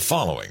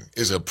following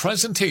is a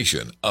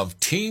presentation of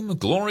Team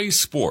Glory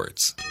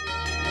Sports.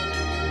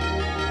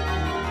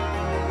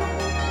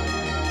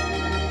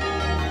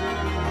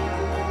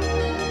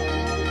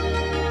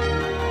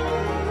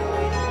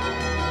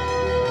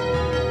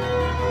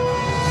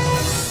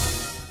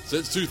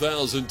 Since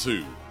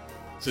 2002,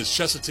 since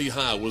Chestatee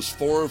High was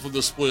formed from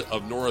the split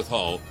of North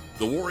Hall,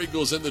 the War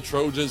Eagles and the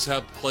Trojans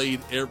have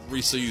played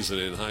every season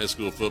in high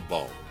school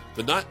football.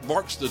 Tonight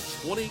marks the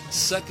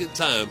 22nd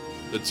time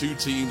the two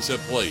teams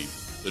have played.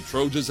 The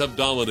Trojans have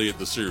dominated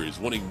the series,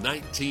 winning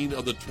 19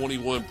 of the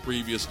 21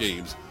 previous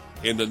games.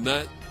 And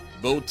tonight,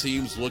 both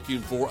teams looking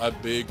for a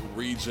big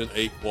Region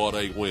 8 Quad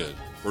A win.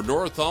 For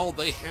North Hall,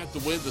 they have to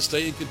win to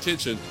stay in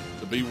contention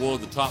to be one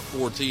of the top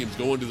four teams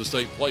going to the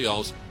state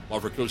playoffs. While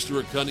for Coach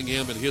Stuart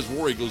Cunningham and his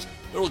War Eagles,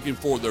 they're looking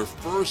for their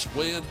first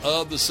win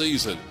of the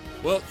season.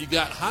 Well, you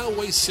got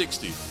Highway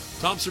 60,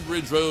 Thompson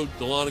Bridge Road,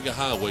 Dahlonega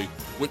Highway,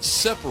 which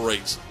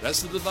separates,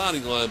 that's the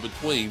dividing line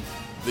between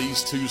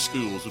these two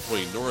schools,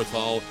 between North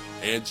Hall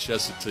and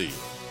Chestatee.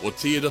 We'll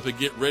tee it up and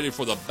get ready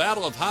for the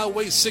Battle of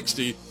Highway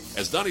 60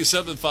 as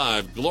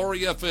 97.5 Glory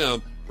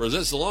FM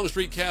presents the Long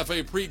Street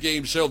Cafe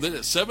pregame show. Then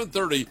at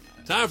 7:30,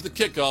 time for the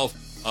kickoff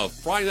of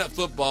Friday Night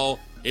Football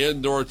in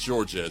North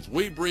Georgia. As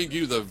we bring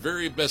you the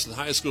very best in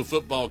high school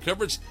football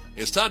coverage,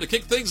 it's time to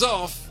kick things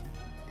off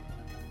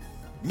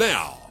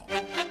now.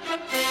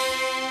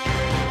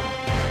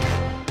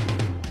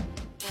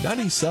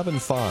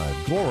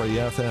 97.5 Glory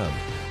FM.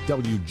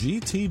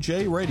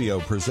 WGTJ Radio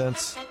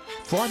presents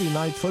Friday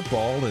Night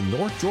Football in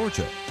North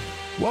Georgia.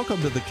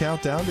 Welcome to the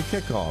countdown to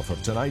kickoff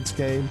of tonight's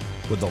game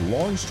with the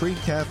Long Street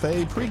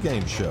Cafe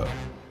pregame show.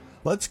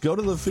 Let's go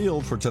to the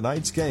field for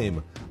tonight's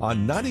game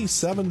on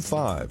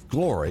 97.5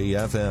 Glory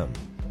FM.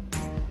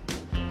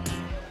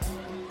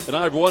 And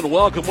hi, everyone.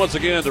 Welcome once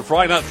again to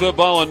Friday Night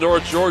Football in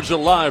North Georgia,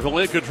 live from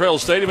Lincoln Trail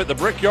Stadium at the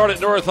Brickyard at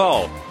North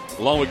Hall.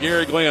 Along with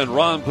Gary Glenn,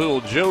 Ron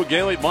Poole, Joe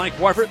Gailey, Mike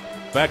Weifert,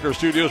 back in our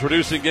studios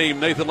producing game,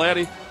 Nathan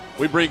Laddie.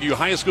 We bring you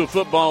high school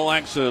football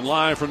action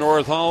live from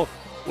North Hall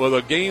with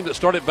a game that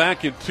started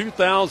back in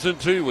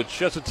 2002 with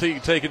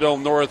Chestatee taking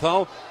on North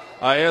Hall.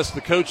 I asked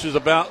the coaches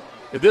about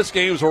if this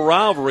game's a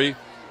rivalry.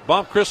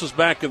 Bob Christmas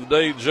back in the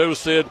day, Joe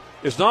said,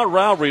 it's not a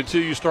rivalry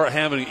until you start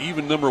having an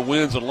even number of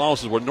wins and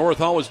losses, where North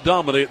Hall has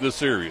dominated this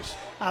series.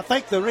 I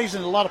think the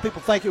reason a lot of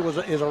people think it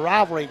is a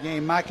rivalry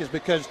game, Mike, is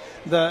because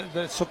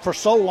for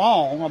so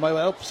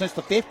long, since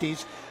the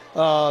 50s,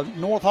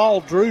 North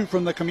Hall drew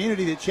from the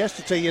community that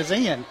Chestatee is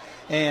in.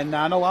 And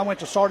I know I went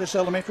to Sardis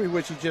Elementary,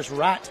 which is just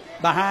right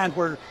behind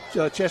where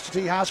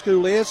Chestatee High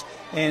School is.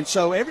 And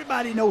so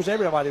everybody knows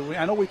everybody.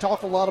 I know we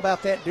talk a lot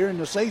about that during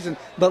the season,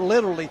 but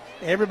literally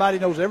everybody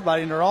knows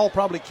everybody, and they're all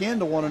probably kin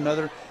to one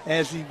another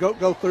as you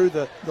go through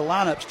the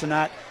lineups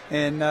tonight.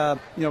 And,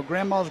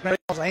 grandmas,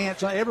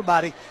 aunts,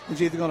 everybody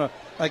is either going to,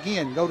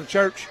 again, go to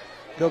church,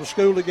 go to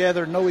school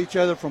together, know each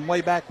other from way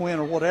back when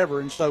or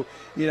whatever. And so,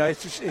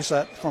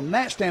 from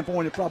that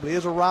standpoint, it probably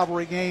is a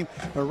rivalry game.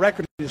 The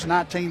record is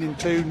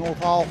 19-2,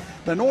 North Hall.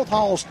 But North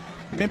Hall's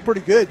been pretty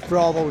good for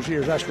all those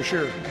years, that's for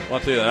sure. Well, I'll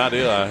tell you, an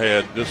idea I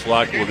had, just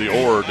like with the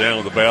Orr down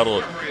at the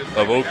Battle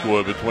of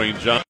Oakwood between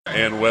John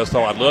and West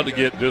Hall, I'd love to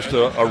get just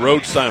a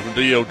road sign from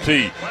DOT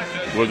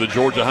with the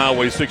Georgia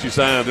Highway 60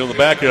 sign on the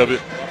back of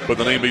it, put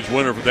the name of each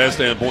winner from that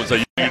standpoint,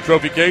 say, your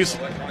trophy case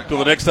till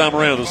the next time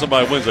around until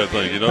somebody wins that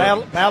thing,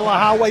 Battle of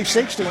Highway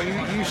 60.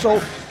 You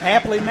so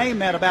aptly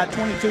named that about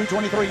 22,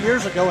 23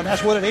 years ago, and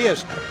that's what it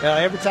is.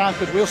 Every time,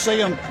 because we'll see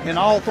them in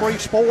all three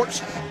sports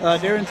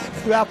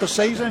throughout the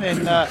season,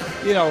 and,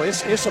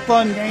 it's a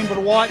fun game to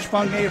watch,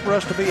 fun game for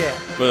us to be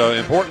at. But an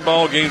important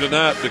ball game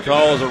tonight to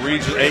call is a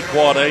Region 8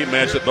 Quad A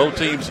match that both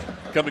teams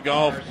coming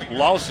off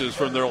losses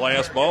from their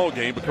last ball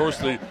game. Of course,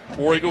 the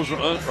War Eagles are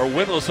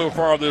winless so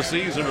far this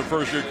season. The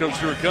first-year coach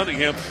Stuart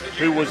Cunningham,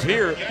 who was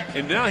here,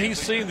 and now he's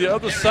seen the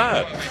other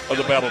side of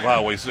the Battle of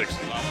Highway 60.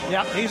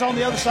 Yeah, he's on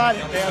the other side.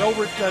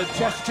 Over at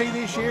Chestatee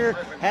this year,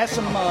 had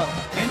some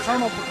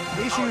internal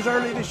issues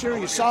early this year.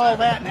 You saw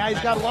that. Now he's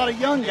got a lot of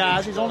young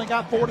guys. He's only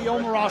got 40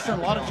 on the roster,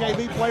 and a lot of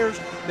JV players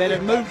that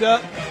have moved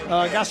up.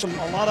 Got a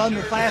lot of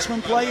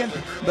underclassmen playing.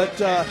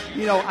 But,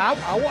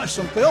 I watched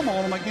some film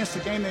on them against the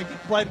game they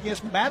played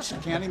against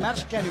Madison County.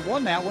 Madison County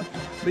won that one.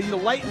 But,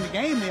 late in the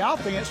game, the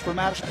offense for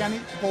Madison County,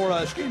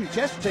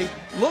 Chestatee,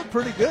 looked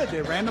pretty good.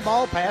 They ran the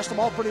ball, passed the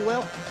ball pretty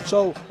well.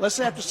 So let's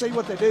have to see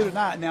what they do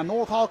tonight. Now,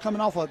 North Hall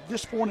coming off a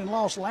disappointing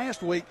loss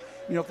last week.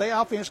 If their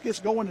offense gets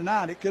going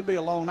tonight, it could be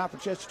a long night for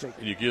Chestatee.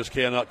 And you just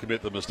cannot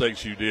commit the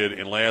mistakes you did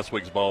in last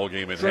week's ball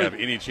game and have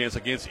any chance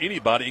against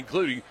anybody,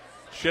 including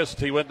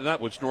Chestatee went tonight,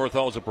 which North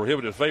Hall is a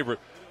prohibitive favorite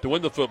to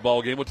win the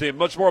football game. We'll tell you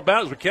much more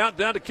about it as we count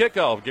down to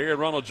kickoff. Gary and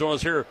Ronald join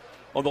us here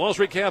on the Long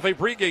Street Cafe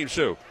pregame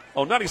show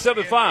on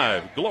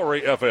 97.5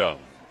 Glory FM.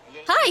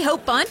 Hi,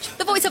 Hope Bunch,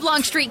 the voice of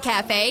Longstreet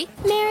Cafe.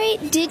 Mary,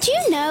 did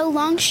you know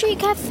Longstreet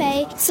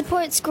Cafe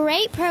supports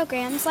great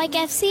programs like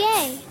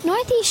FCA?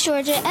 Northeast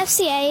Georgia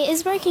FCA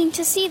is working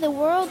to see the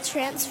world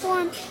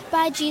transformed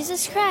by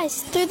Jesus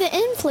Christ through the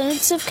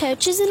influence of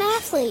coaches and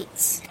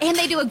athletes. And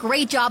they do a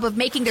great job of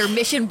making their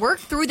mission work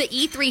through the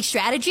E3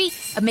 strategy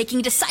of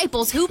making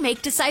disciples who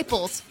make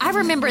disciples. I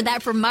remember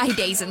that from my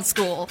days in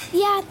school.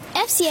 Yeah,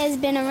 FCA has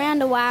been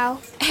around a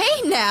while.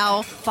 Hey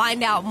now!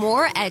 Find out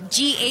more at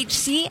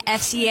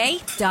ghcfca.org.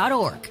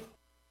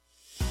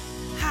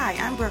 Hi,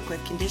 I'm Brooke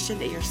with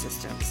Conditioned Ear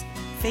Systems.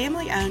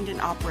 Family owned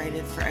and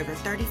operated for over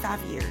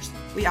 35 years,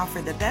 we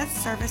offer the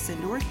best service in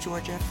North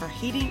Georgia for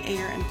heating,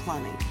 air, and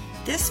plumbing.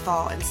 This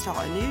fall, install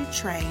a new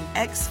Train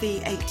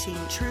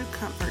XV18 True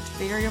Comfort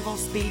Variable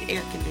Speed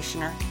Air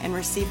Conditioner and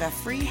receive a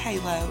free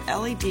Halo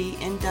LED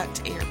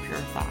Induct Air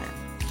Purifier.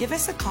 Give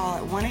us a call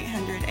at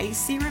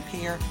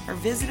 1-800-AC-REPAIR or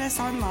visit us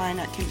online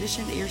at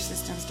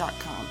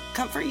conditionedairsystems.com.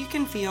 Comfort you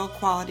can feel,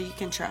 quality you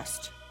can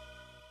trust.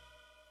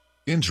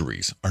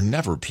 Injuries are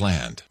never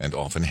planned and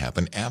often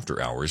happen after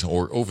hours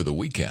or over the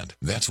weekend.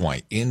 That's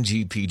why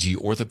NGPG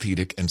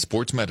Orthopedic and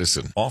Sports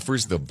Medicine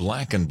offers the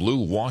Black and Blue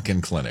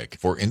Walk-In Clinic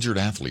for injured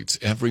athletes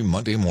every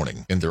Monday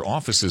morning in their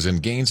offices in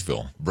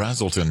Gainesville,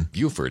 Brazelton,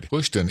 Beaufort,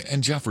 Bushton,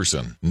 and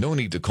Jefferson. No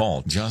need to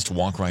call. Just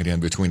walk right in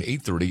between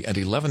 8:30 and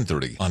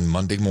 11:30 on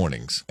Monday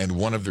mornings. And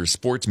one of their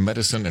sports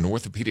medicine and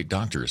orthopedic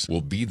doctors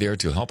will be there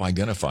to help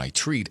identify,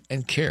 treat,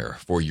 and care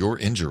for your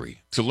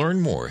injury. To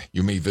learn more,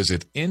 you may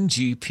visit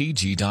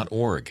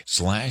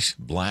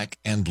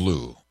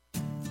ngpg.org/blackandblue.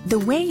 The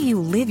way you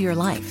live your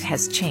life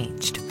has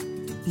changed.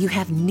 You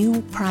have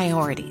new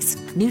priorities,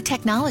 new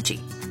technology,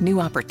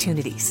 new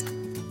opportunities.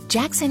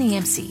 Jackson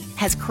EMC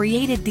has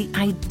created the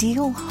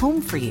ideal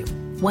home for you,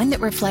 one that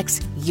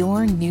reflects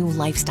your new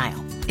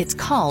lifestyle. It's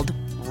called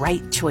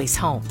Right Choice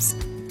Homes.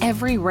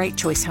 Every Right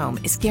Choice home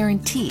is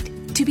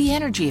guaranteed to be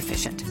energy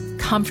efficient,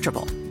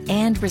 comfortable,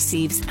 and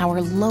receives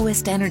our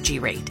lowest energy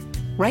rate.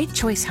 Right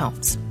Choice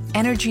Homes.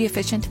 Energy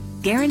efficient,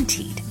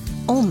 guaranteed.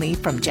 Only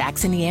from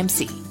Jackson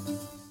EMC.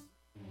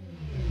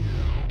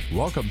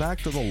 Welcome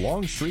back to the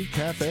Longstreet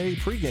Cafe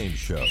pregame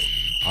show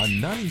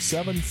on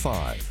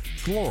 97.5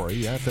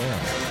 Glory FM.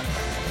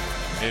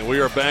 And we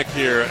are back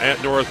here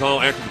at North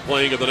Hall after the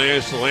playing of the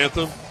national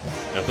anthem.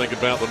 Now think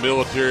about the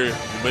military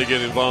who may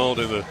get involved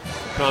in the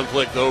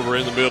conflict over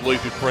in the Middle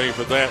East. We're praying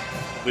for that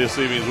this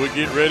evening as we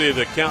get ready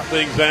to count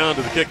things down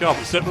to the kickoff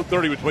at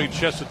 7:30 between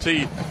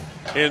Chestatee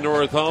and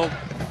North Hall.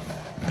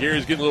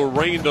 Gary's getting a little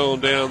rained on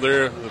down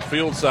there, the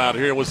field side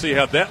here. We'll see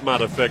how that might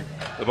affect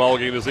the ball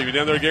game this evening.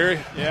 Down there, Gary?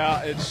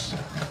 Yeah, it's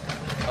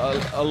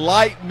a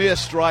light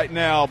mist right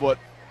now, but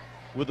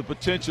with the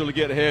potential to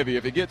get heavy.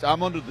 If it gets,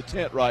 I'm under the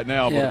tent right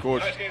now, but of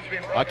course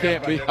I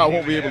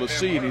won't be able to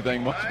see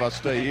anything much if I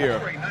stay here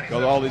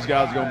because all these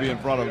guys are going to be in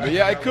front of me. But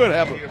yeah, it could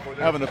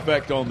have an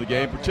effect on the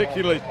game,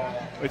 particularly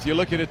if you're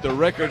looking at the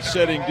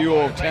record-setting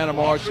duo of Tanner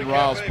Marsh and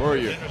Riles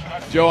Puryear.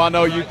 Joe, I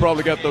know you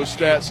probably got those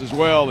stats as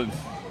well, and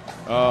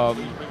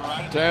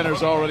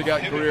Tanner's already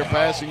got career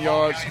passing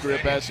yards, career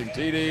passing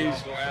TDs,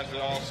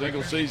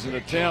 single-season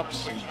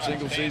attempts,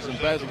 single-season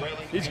passing.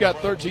 He's got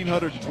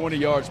 1,320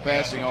 yards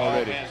passing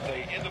already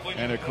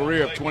and a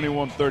career of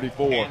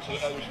 2134.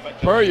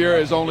 Puryear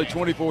is only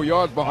 24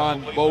 yards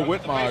behind Bo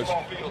Whitmire's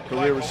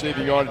career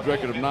receiving yardage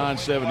record of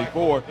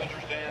 974.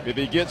 If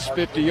he gets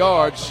 50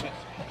 yards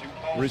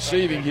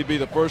receiving, he'd be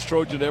the first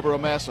Trojan to ever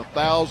amass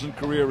 1,000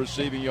 career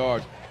receiving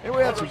yards. And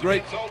we had some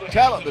great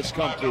talent that's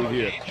come through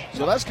here.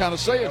 So that's kind of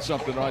saying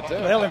something right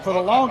there. Well, and for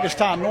the longest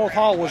time, North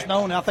Hall was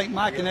known, I think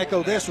Mike can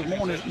echo this, was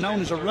known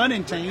as a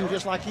running team,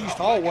 just like East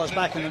Hall was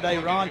back in the day,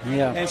 Ron.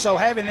 Yeah. And so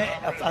having a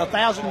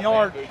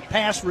 1,000-yard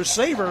pass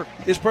receiver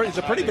is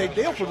a pretty big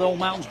deal for the old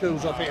mountain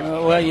schools up here.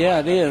 Well, yeah,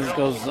 it is,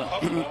 because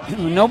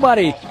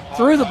nobody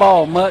threw the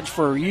ball much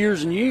for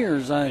years and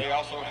years.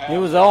 It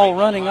was all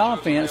running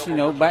offense. You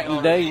know, back in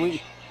the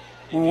day,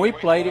 when we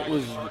played, it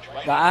was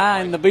the eye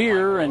and the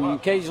beer and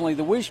occasionally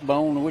the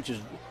wishbone, which is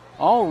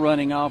all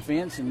running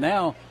offense. And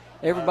now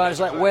everybody's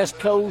like West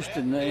Coast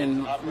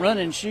and run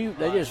and shoot.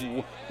 They just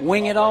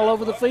wing it all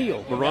over the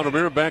field. But Ron,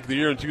 remember back the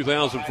year in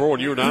 2004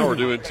 when you and I were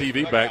doing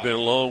TV back then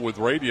along with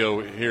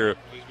radio here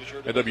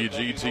at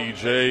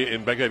WGTJ,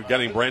 and back then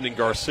getting Brandon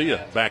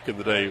Garcia back in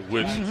the day,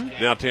 which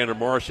now Tanner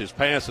Marsh has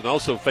passed, and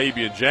also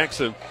Fabian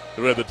Jackson,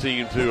 who led the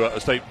team to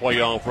a state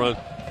playoff run.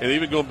 And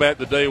even going back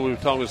to the day we were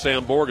talking to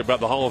Sam Borg about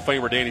the Hall of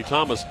Famer Danny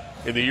Thomas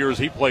in the years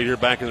he played here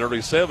back in the early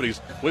 70s,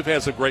 we've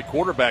had some great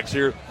quarterbacks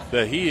here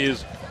that he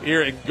is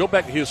here. And go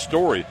back to his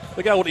story.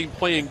 The guy wasn't even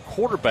playing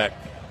quarterback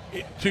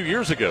 2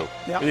 years ago.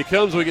 Yep. And he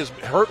comes when he gets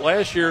hurt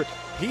last year.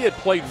 He had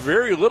played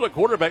very little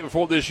quarterback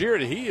before this year,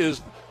 and he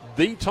is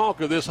the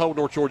talk of this whole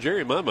North Georgia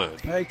area in my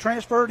mind. He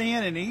transferred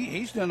in, and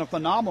he's done a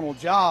phenomenal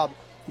job.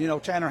 You know,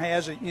 Tanner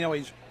has it. You know,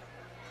 he's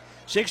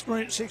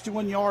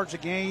 61 yards a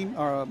game,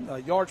 or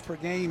yards per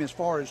game as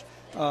far as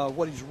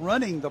what he's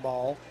running the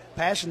ball.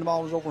 Passing the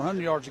ball is over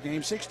 100 yards a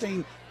game.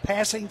 16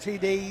 passing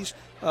TDs,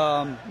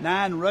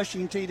 9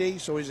 rushing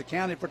TDs, so he's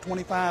accounted for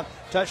 25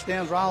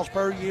 touchdowns Riles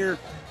per year.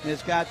 And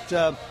it's got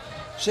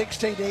 6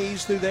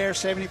 TDs through there,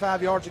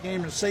 75 yards a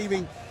game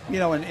receiving.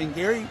 And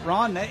Gary,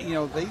 Ron, that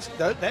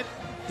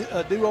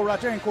duo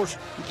right there. And, of course,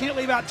 you can't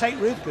leave out Tate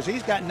Ruth because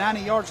he's got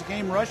 90 yards a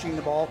game rushing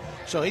the ball,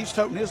 so he's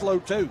toting his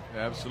load too.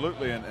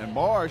 Absolutely. And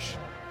Marsh,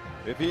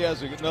 if he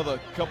has another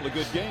couple of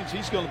good games,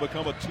 he's going to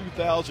become a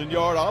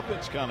 2,000-yard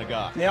offense kind of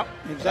guy. Yep,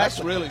 exactly. That's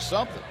really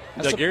something.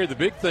 Now, Gary, the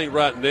big thing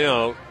right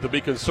now to be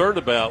concerned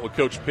about with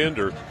Coach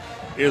Pender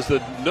is the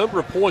number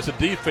of points the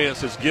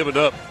defense has given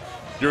up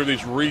during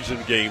these region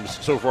games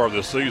so far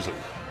this season.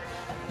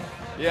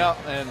 Yeah,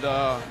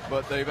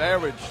 but they've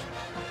averaged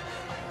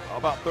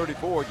about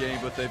 34 a game,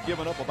 but they've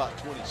given up about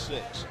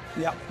 26.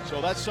 Yeah.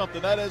 So that's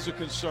something that is a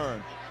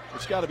concern.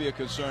 It's got to be a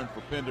concern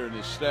for Pender and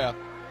his staff,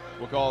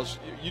 because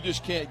you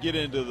just can't get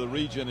into the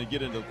region and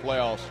get into the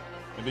playoffs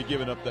and be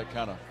giving up that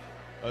kind of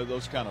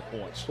those kind of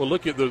points. Well,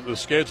 look at the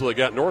schedule they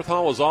got. North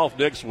Hall is off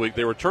next week.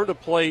 They return to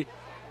play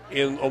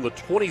on the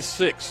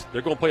 26th.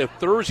 They're going to play a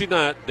Thursday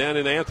night down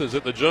in Athens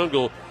at the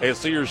Jungle at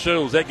Sears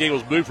Shows. That game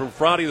was moved from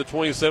Friday the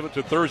 27th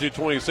to Thursday the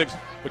 26th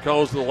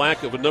because of the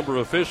lack of a number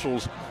of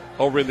officials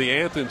over in the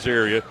Athens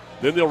area.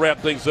 Then they'll wrap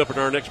things up in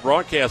our next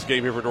broadcast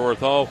game here for North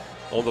Hall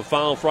on the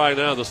final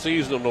Friday night of the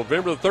season on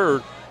November the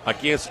 3rd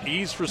against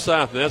East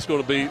Forsyth, and that's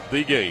going to be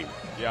the game.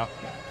 Yeah,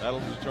 that'll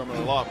determine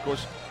a lot. Of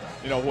course,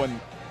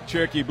 when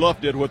Cherokee Bluff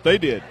did what they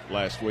did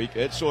last week,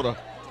 it sort of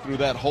threw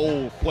that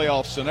whole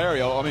playoff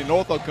scenario. I mean,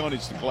 North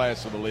Oconee's the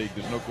class of the league.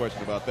 There's no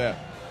question about that.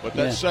 But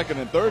that second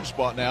and third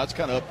spot now, it's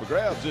kind of up for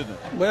grabs, isn't it?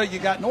 Well, you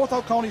got North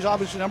Oconee's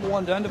obviously number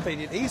one,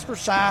 undefeated. East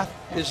Forsyth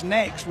is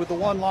next with the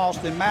one loss.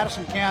 Then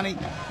Madison County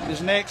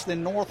is next.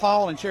 Then North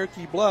Hall and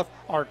Cherokee Bluff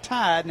are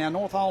tied. Now,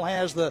 North Hall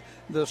has the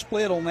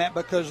split on that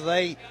because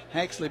they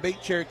actually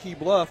beat Cherokee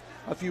Bluff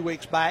a few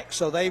weeks back,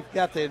 so they've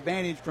got the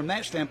advantage from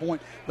that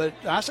standpoint. But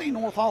I see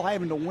North Hall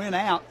having to win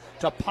out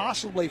to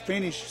possibly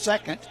finish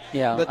second.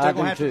 Yeah, but they're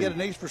going to have to get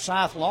an East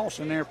Forsyth loss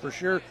in there for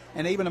sure,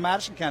 and even a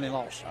Madison County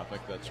loss. I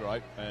think that's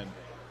right. And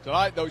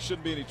tonight, though,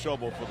 shouldn't be any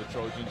trouble for the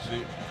Trojans.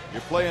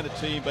 You're playing a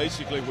team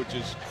basically which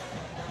is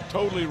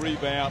totally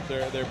revamped.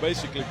 They're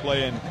basically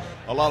playing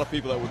a lot of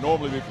people that would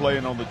normally be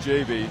playing on the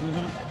JV.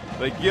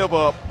 Mm-hmm. They give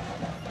up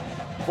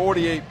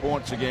 48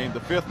 points a game,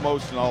 the fifth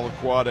most in all of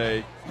Quad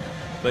A.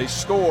 They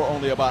score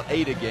only about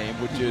 8 a game,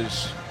 which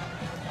is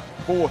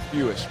fourth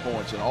fewest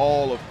points in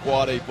all of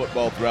Quad A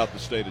football throughout the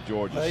state of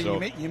Georgia.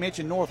 Well, you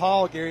mentioned North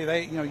Hall,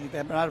 Gary. You've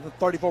had out of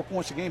 34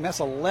 points a game. That's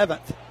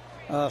 11th.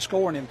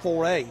 Scoring in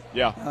 4A.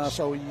 Yeah.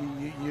 So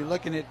you're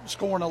looking at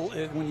scoring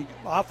when you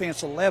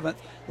offense 11th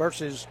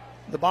versus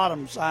the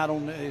bottom side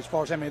on as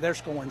far as how many they're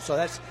scoring. So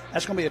that's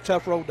going to be a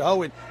tough road to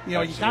hoe. And you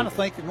kind of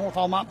think that North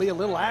Hall might be a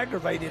little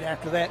aggravated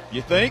after that.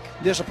 You think?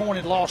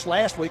 Disappointed loss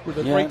last week with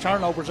the 3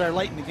 turnovers there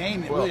late in the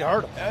game. It really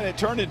hurt them. And it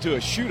turned into a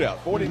shootout,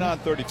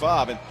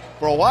 49-35. And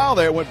for a while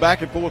there, it went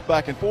back and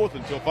forth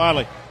until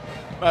finally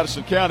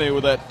Madison County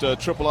with that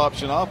triple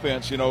option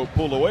offense,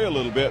 pulled away a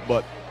little bit.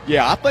 But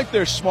yeah, I think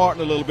they're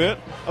smarting a little bit.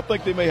 I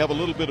think they may have a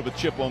little bit of a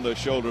chip on their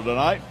shoulder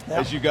tonight. Yeah.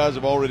 As you guys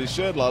have already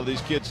said, a lot of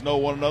these kids know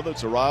one another.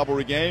 It's a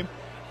rivalry game.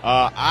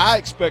 I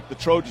expect the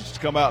Trojans to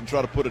come out and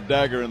try to put a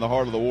dagger in the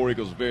heart of the War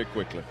Eagles very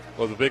quickly.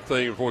 Well, the big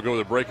thing before we go to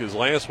the break is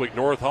last week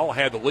North Hall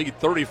had the lead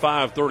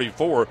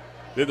 35-34.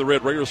 Then the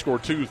Red Raiders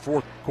scored 2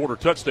 fourth-quarter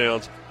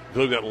touchdowns,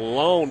 including that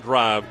long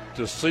drive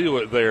to seal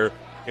it there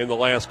in the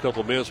last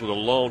couple of minutes with a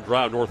long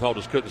drive. North Hall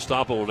just couldn't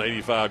stop on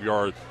an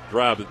 85-yard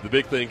drive. The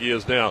big thing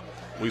is now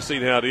we've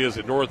seen how it is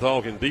that North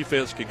Hall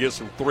defense can get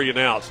some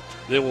 3-and-outs.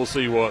 Then we'll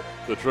see what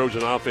the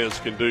Trojan offense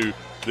can do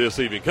this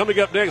evening. Coming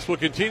up next, we'll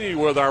continue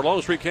with our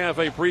Long Street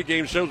Cafe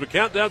pregame shows. We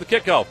count down the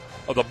kickoff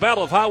of the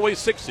Battle of Highway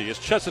 60. It's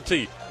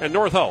Chestatee and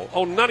North Hall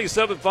on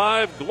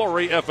 97.5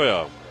 Glory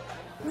FM.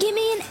 Give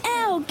me an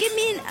L, give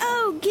me an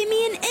O, give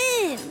me an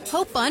N.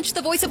 Hope Bunch,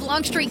 the voice of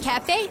Long Street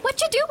Cafe, what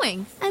you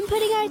doing? I'm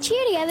putting our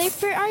cheer together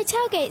for our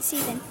tailgate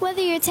season.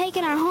 Whether you're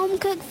taking our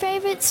home-cooked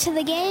favorites to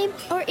the game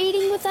or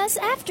eating with us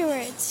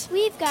afterwards,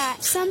 we've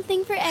got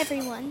something for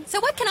everyone. So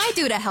what can I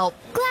do to help?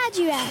 Glad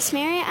you asked,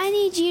 Mary. I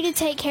need you to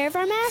take care of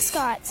our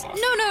mascots.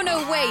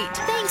 No, wait.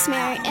 Thanks,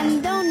 Mary,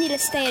 and they'll need to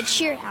stay at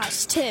Cheer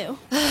House, too.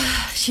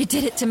 She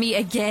did it to me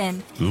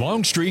again.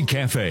 Long Street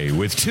Cafe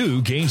with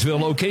 2 Gainesville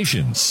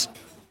locations.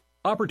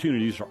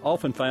 Opportunities are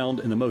often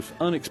found in the most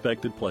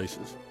unexpected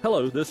places.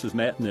 Hello, this is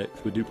Matt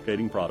Nix with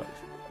Duplicating Products,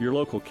 your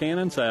local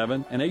Canon,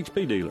 Savin, and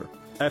HP dealer.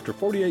 After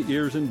 48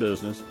 years in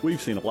business,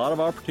 we've seen a lot of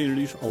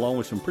opportunities along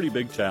with some pretty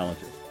big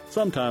challenges.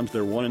 Sometimes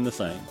they're one and the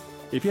same.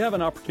 If you have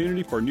an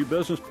opportunity for a new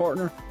business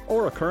partner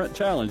or a current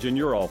challenge in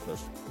your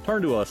office,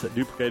 turn to us at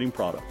Duplicating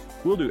Products.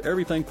 We'll do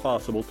everything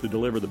possible to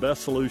deliver the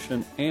best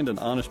solution and an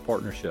honest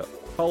partnership.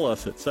 Call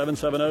us at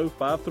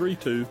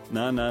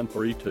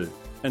 770-532-9932.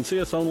 and see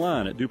us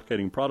online at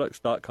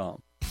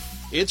duplicatingproducts.com.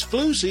 It's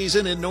flu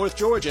season in North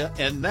Georgia,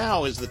 and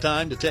now is the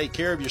time to take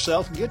care of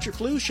yourself and get your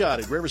flu shot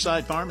at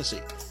Riverside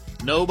Pharmacy.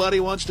 Nobody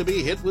wants to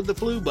be hit with the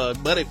flu bug,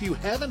 but if you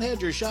haven't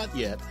had your shot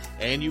yet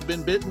and you've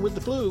been bitten with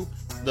the flu,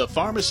 the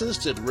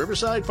pharmacists at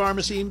Riverside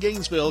Pharmacy in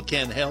Gainesville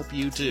can help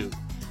you too.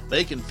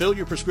 They can fill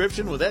your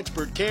prescription with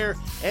expert care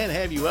and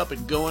have you up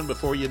and going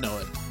before you know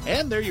it.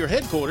 And they're your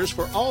headquarters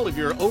for all of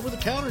your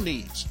over-the-counter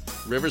needs.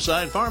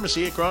 Riverside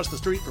Pharmacy across the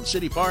street from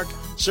City Park,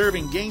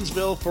 serving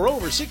Gainesville for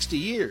over 60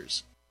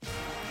 years.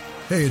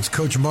 Hey, it's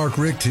Coach Mark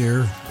Richt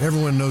here.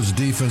 Everyone knows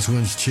defense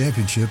wins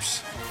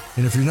championships.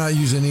 And if you're not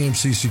using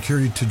EMC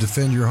Security to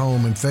defend your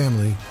home and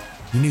family,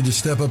 you need to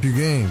step up your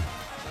game.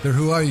 They're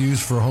who I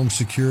use for home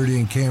security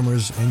and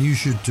cameras, and you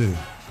should too.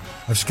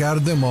 I've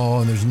scouted them all,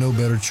 and there's no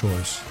better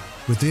choice.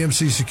 With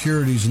EMC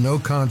Security's no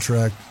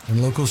contract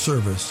and local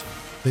service,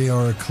 they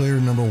are a clear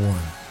number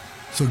one.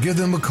 So give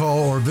them a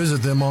call or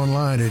visit them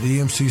online at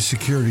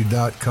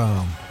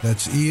emcsecurity.com.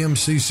 That's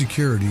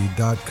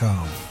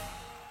emcsecurity.com.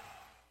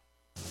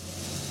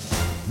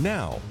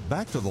 Now,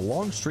 back to the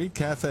Long Street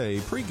Cafe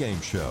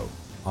pregame show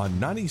on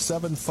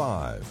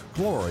 97.5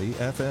 Glory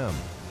FM.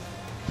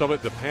 Talking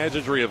about the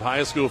pageantry of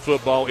high school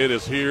football, it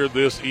is here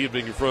this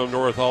evening from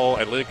North Hall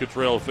at Lincoln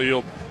Trail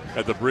Field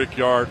at the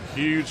Brickyard.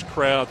 Huge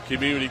crowd,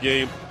 community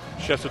game.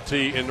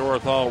 Chestatee and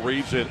North Hall,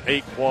 Region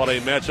 8 Quad A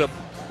matchup.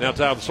 Now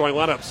time for starting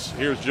lineups.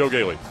 Here's Joe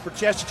Gailey. For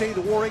Chestatee,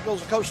 the War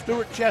Eagles, Coach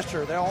Stuart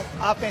Chester. They're on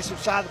offensive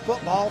side of the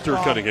football.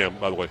 Stuart Cunningham,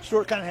 by the way.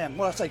 Stuart Cunningham.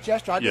 What did I say,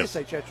 Chester? I did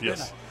say Chester,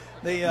 yes.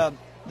 Didn't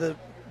I?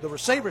 The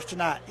receivers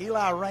tonight,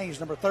 Eli Raines,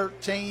 number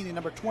 13, and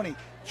number 20,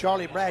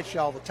 Charlie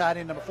Bradshaw. The tight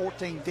end, number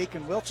 14,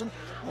 Deacon Wilson.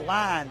 The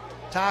line,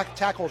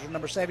 tackles are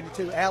number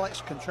 72,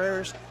 Alex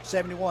Contreras,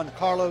 71,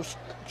 Carlos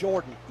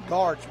Jordan.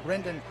 Guards,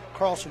 Brendan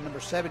Carlson, number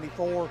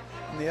 74,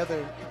 and the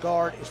other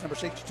guard is number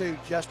 62,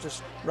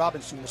 Justice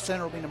Robinson. The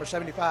center will be number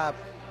 75,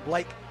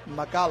 Blake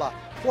Magala.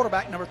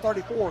 Quarterback, number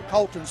 34,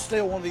 Colton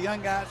Steele, one of the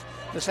young guys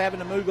that's having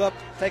to move up,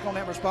 take on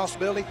that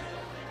responsibility.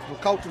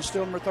 Colton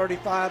still number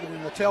 35, and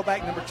then the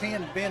tailback number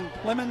 10, Ben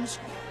Clemens,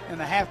 and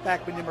the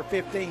halfback will be number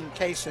 15,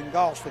 Kason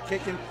Goss. The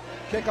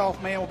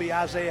kickoff man will be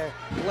Isaiah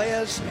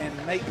Glez,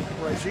 and Nate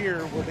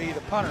Brazier will be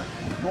the punter.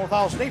 North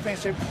Hall's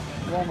defensive,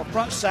 on the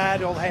front side,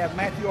 they'll have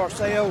Matthew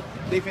Arceo,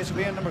 defensive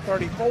end number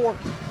 34,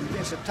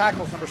 defensive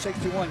tackles number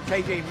 61,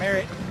 KJ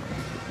Merritt,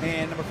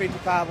 and number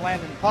 55,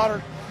 Landon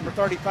Potter. Number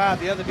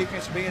 35, the other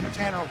defensive end,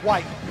 Tanner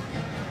White.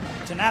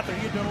 Tonight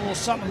they're doing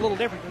something a little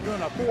different. They're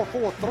doing a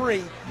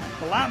 4-4-3.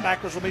 The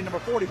linebackers will be number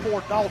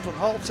 44, Dalton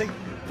Halsey,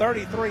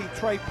 33,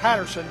 Trey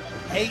Patterson,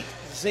 8,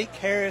 Zeke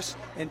Harris,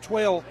 and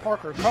 12,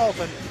 Parker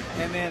Carlton.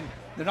 And then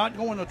they're not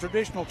going to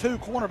traditional 2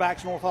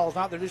 cornerbacks, North Hall's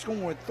not. They're just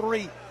going with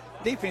 3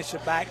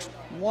 defensive backs.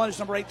 One is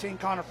number 18,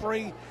 Connor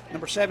Free,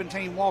 number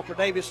 17, Walker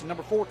Davis, and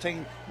number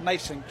 14,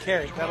 Mason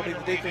Carrick. That'll be the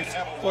defense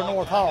for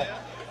North Hall.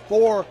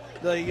 For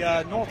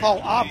the North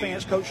Hall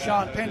offense, Coach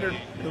Sean Pender.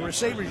 The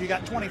receivers, you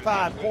got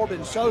 25,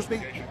 Corbin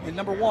Sosby, and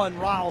number 1,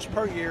 Riles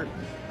Puryear.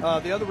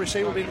 The other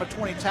receiver will be number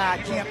 20, Ty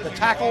Kemp. The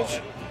tackles,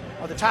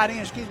 or the tight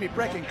end,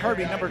 Brecken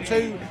Kirby, number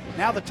 2.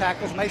 Now the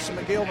tackles, Mason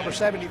McGill, number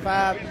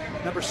 75,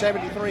 number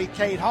 73,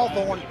 Cade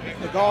Hawthorne.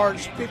 The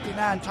guards,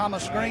 59,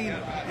 Thomas Green,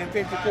 and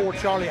 54,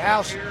 Charlie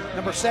House.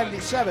 Number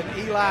 77,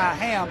 Eli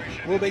Ham,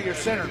 will be your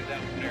center.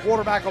 The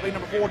quarterback will be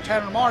number 4,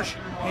 Tanner Marsh,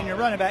 and your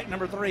running back,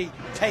 number 3,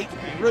 Tate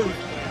Ruth.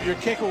 Your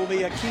kicker will be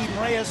Akeem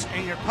Reyes,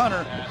 and your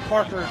punter,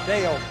 Parker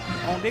Dale.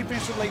 On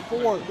defensively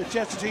for the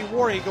Chestatee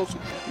War Eagles,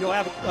 you'll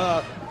have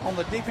on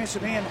the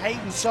defensive end,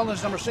 Hayden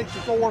Sullins, number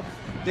 64.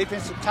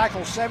 Defensive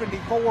tackle,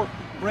 74,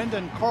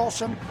 Brendan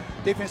Carlson.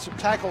 Defensive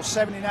tackle,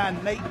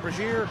 79, Nate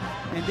Brazier.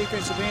 And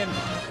defensive end,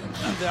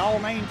 the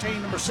all-name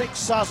team, number 6,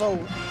 Sazo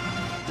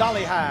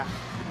Dollyhigh.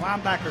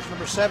 Linebackers,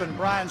 number 7,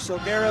 Brian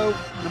Silguero.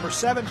 Number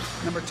 7,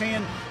 number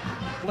 10,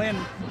 Ben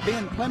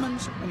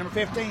Clemens, and number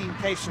 15,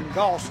 Kason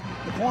Goss.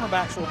 The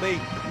cornerbacks will be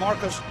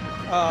Marcus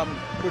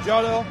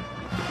Guajardo,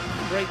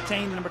 number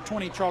 18, number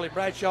 20, Charlie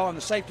Bradshaw, and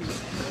the safeties,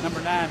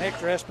 number 9,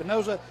 Hector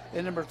Espinoza,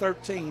 and number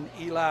 13,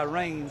 Eli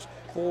Raines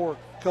for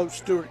Coach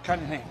Stuart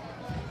Cunningham.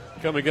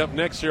 Coming up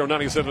next here on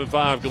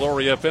 97.5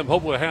 Glory FM,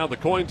 hopefully we'll have the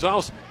coin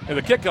toss and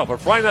the kickoff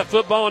of Friday Night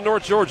Football in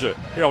North Georgia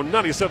here on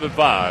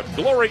 97.5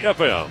 Glory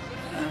FM.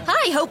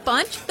 Hi, Hope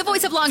Bunch, the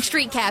voice of Long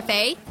Street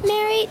Cafe.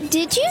 Mary,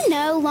 did you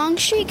know Long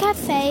Street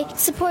Cafe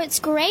supports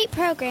great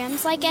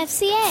programs like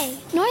FCA?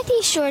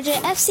 Northeast Georgia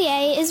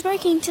FCA is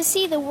working to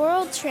see the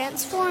world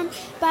transformed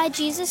by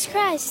Jesus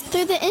Christ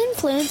through the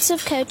influence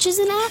of coaches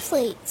and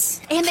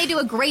athletes. And they do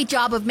a great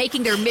job of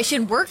making their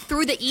mission work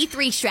through the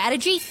E3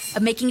 strategy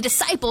of making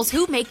disciples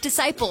who make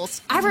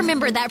disciples. I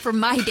remember that from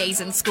my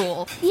days in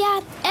school.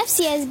 Yeah,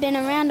 FCA has been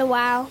around a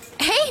while.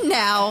 Hey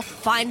now!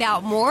 Find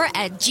out more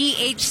at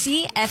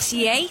ghcfca.org.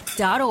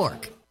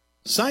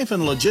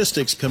 Siphon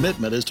Logistics'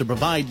 commitment is to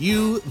provide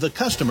you, the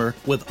customer,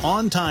 with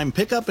on-time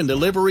pickup and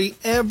delivery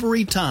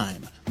every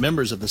time.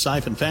 Members of the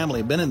Siphon family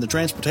have been in the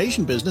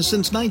transportation business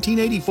since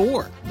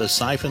 1984. The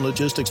Siphon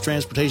Logistics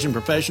transportation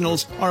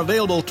professionals are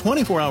available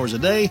 24 hours a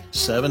day,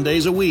 7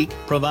 days a week,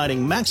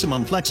 providing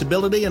maximum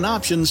flexibility and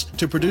options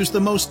to produce the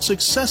most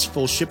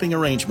successful shipping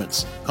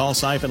arrangements. Call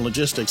Siphon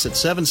Logistics at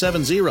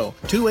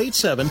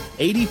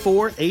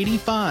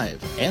 770-287-8485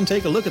 and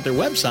take a look at their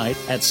website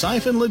at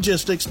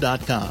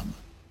siphonlogistics.com.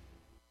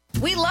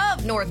 We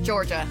love North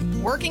Georgia.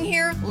 Working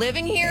here,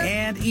 living here,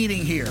 and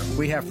eating here.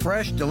 We have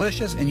fresh,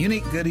 delicious, and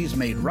unique goodies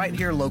made right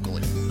here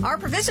locally. Our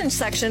provisions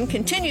section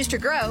continues to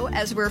grow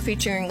as we're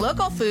featuring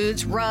local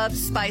foods,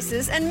 rubs,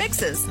 spices, and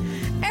mixes.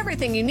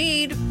 Everything you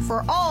need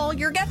for all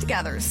your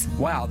get-togethers.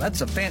 Wow, that's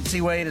a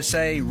fancy way to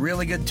say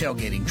really good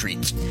tailgating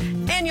treats.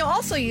 And you'll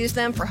also use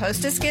them for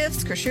hostess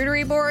gifts,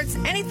 charcuterie boards,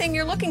 anything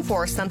you're looking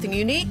for, something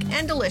unique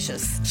and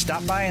delicious.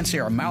 Stop by and see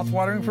our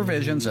mouth-watering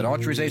provisions at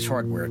Autry's Ace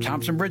Hardware,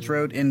 Thompson Bridge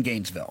Road in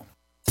Gainesville.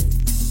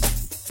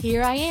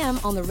 Here I am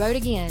on the road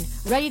again,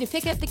 ready to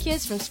pick up the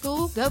kids from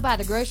school, go by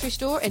the grocery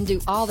store, and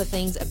do all the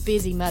things a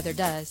busy mother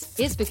does.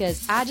 It's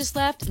because I just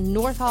left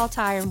North Hall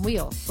Tire and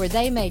Wheel, where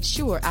they made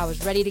sure I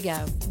was ready to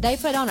go. They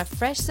put on a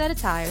fresh set of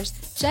tires,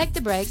 checked the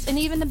brakes, and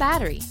even the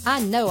battery.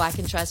 I know I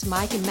can trust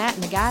Mike and Matt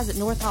and the guys at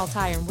North Hall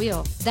Tire and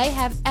Wheel. They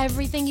have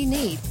everything you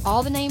need,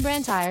 all the name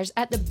brand tires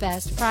at the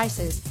best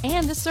prices,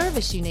 and the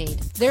service you need.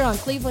 They're on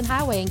Cleveland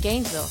Highway in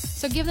Gainesville,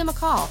 so give them a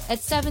call at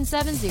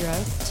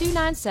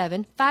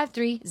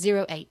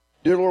 770-297-5308.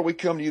 Dear Lord, we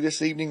come to you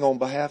this evening on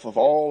behalf of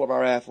all of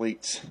our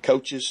athletes,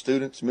 coaches,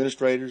 students,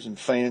 administrators, and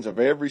fans of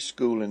every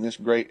school in this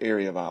great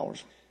area of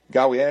ours.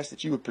 God, we ask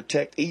that you would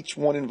protect each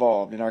one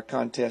involved in our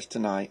contest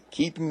tonight,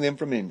 keeping them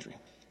from injury.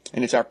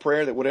 And it's our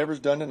prayer that whatever's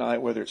done tonight,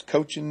 whether it's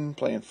coaching,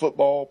 playing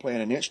football, playing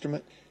an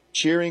instrument,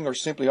 cheering, or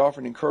simply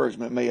offering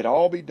encouragement, may it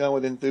all be done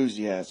with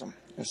enthusiasm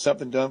as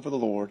something done for the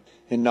Lord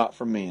and not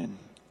for men.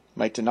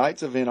 May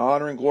tonight's event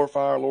honor and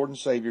glorify our Lord and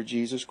Savior,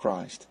 Jesus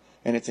Christ.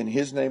 And it's in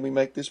His name we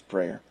make this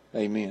prayer.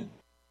 Amen.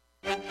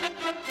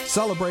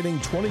 Celebrating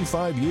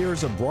 25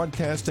 years of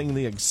broadcasting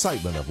the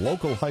excitement of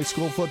local high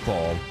school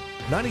football,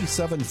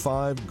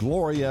 97.5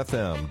 Glory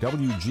FM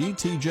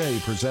WGTJ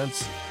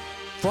presents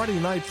Friday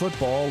Night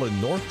Football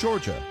in North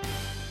Georgia.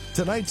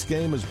 Tonight's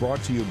game is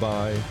brought to you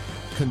by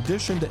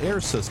Conditioned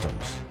Air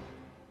Systems,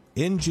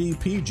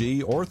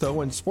 NGPG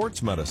Ortho and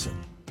Sports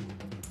Medicine,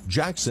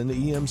 Jackson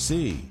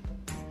EMC,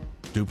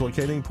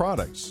 Duplicating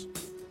Products,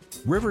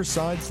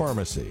 Riverside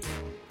Pharmacy,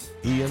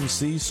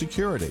 EMC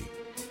Security,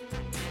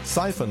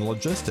 Siphon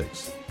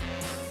Logistics,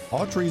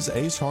 Autry's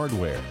Ace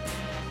Hardware,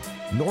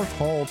 North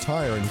Hall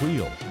Tire and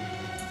Wheel,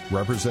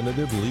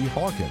 Representative Lee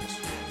Hawkins,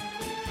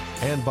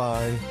 and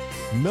by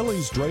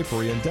Millie's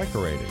Drapery and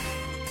Decorating.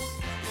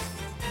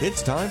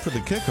 It's time for the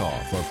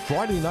kickoff of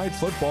Friday Night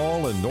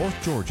Football in North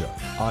Georgia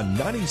on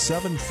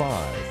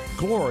 97.5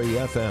 Glory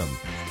FM,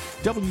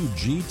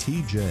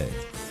 WGTJ.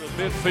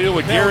 Midfield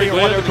with Gary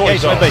Glenn. You're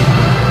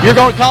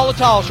going to call the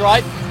toss,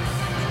 right?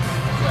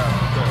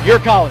 You're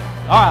calling.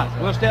 All right,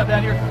 we'll step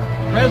down here.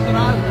 President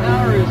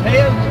Eisenhower is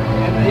heads,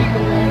 and the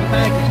eagle on the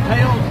back is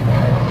tails.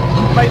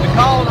 You make the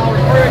call, and I'll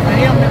refer it to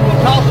him, and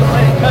we'll toss it and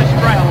let it touch the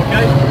ground,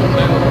 okay?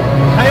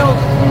 Tails,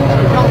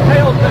 we'll call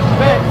tails, that's the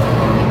back.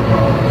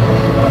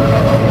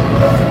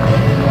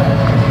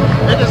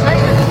 It is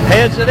heads.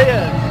 Heads it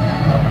is.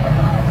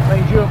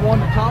 Means you have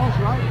won the toss,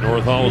 right?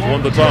 North Hall has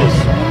won the toss.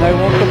 And they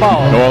want the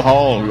ball. North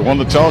Hall won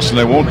the toss, and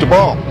they want the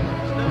ball.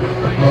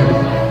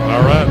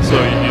 All right, so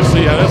you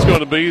see how that's going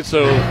to be.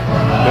 So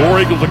the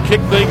War Eagles will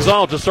kick things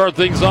off to start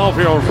things off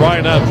here on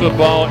Friday Night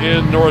Football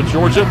in North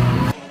Georgia.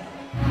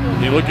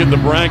 You look at the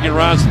bragging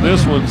rights in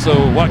this one, so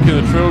what can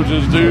the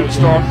Trojans do to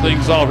start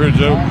things off here,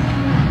 Joe?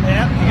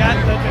 Yeah, you got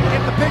to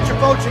get the picture,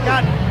 folks. You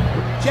got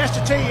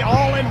Chestatee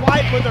all in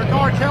white with their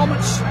dark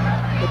helmets,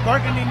 the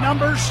burgundy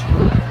numbers.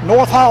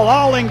 North Hall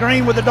all in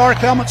green with the dark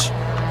helmets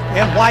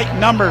and white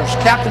numbers.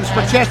 Captains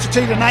for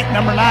Chestatee tonight,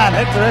 number 9,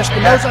 Hector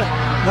Espinoza.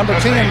 Number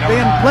 10,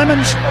 Ben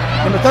Clemens.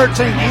 Number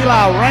 13,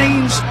 Eli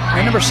Raines.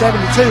 And number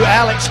 72,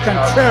 Alex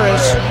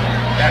Contreras.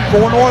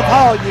 For North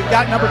Hall, you've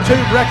got number 2,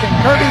 Brecken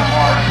Kirby.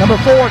 Number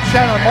 4,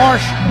 Chandler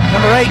Marsh.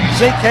 Number 8,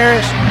 Zeke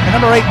Harris. And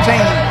number 18,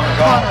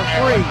 Connor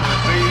Free.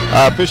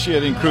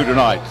 Officiating crew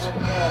tonight.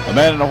 The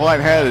man in the white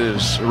hat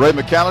is Ray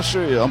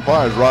McAllister. The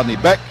umpire is Rodney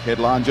Beck. Head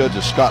line judge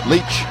is Scott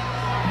Leach.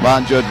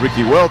 Line judge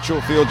Ricky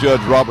Welchel. Field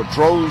judge Robert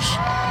Trose.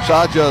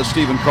 Side judge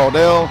Stephen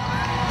Cardell.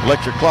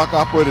 Electric clock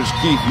operator is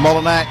Keith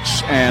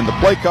Mullinax, and the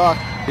play clock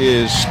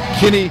is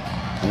Kenny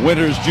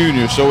Winters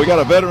Jr. So we got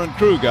a veteran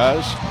crew,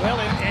 guys. Well,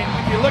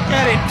 and if you look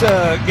at it,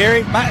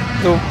 Gary,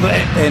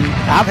 and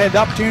I've had the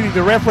opportunity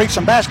to referee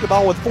some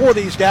basketball with 4 of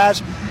these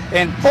guys,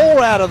 and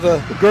 4 out of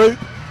the group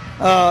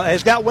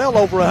has got well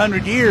over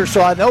 100 years,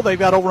 so I know they've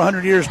got over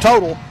 100 years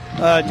total.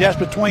 Just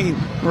between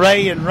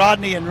Ray and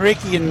Rodney and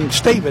Ricky and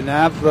Stephen.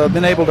 I've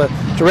been able to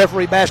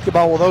referee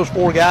basketball with those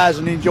 4 guys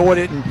and enjoyed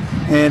it,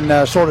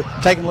 and sort of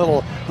taking a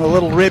little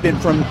ribbon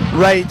from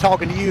Ray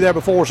talking to you there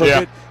before. So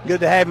yeah. Good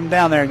to have him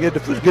down there.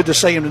 Good to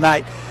see him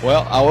tonight.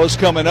 Well, I was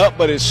coming up,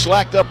 but it's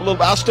slacked up a little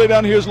bit. I'll stay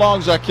down here as long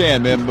as I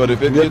can, man. But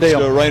if it gets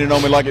raining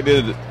on me like it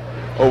did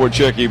over at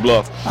Cherokee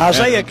Bluff.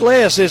 Isaiah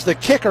Gliss is the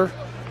kicker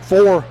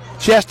for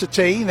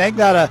Chestatee. They've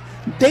got a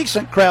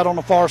decent crowd on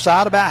the far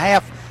side, about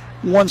half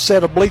one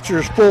set of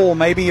bleachers full,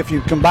 maybe, if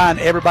you combine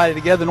everybody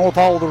together. North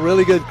Hall with a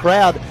really good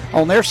crowd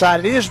on their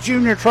side. It is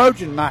Junior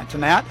Trojan night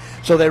tonight,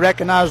 so they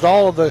recognized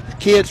all of the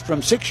kids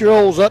from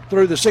 6-year-olds up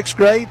through the 6th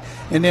grade.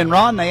 And then,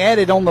 Ron, they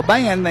added on the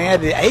band, they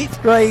added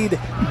 8th grade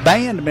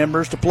band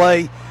members to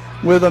play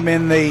with them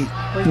in the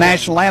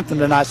national anthem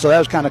tonight, so that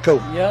was kind of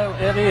cool. Yeah,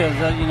 it is.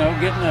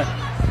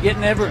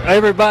 Getting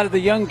everybody, the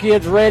young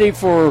kids, ready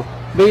for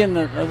being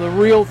the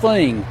real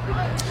thing.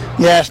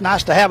 Yeah, it's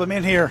nice to have them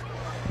in here.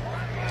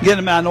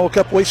 Getting them, I know a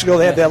couple weeks ago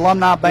they had the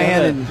alumni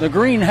band. And the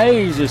green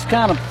haze is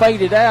kind of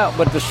faded out,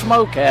 but the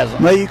smoke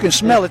hasn't. Well, you can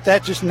smell it.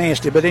 That's just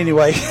nasty. But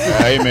anyway.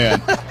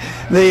 Amen.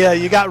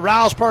 You got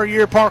Riles per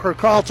year, Parker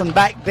Carlton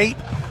back deep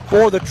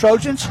for the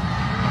Trojans.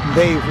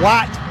 The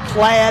white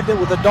clad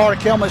with the dark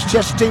helmets,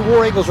 Chestatee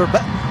War Eagles are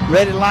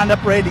ready, lined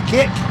up, ready to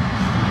kick.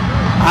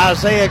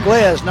 Isaiah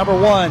Glez, number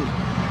 1,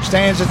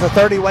 stands at the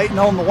 30 waiting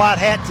on the white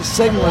hat to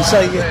signal and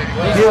say,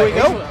 here we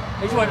go.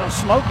 He's waiting on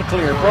smoke to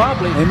clear,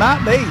 probably. He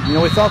might be.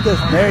 We thought this.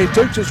 There he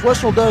toots his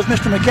whistle, does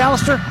Mr.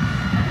 McAllister.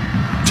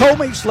 Toe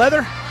meets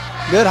leather.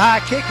 Good high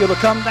kick. It'll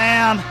come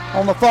down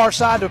on the far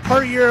side to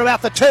Puryear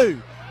about the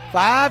 2.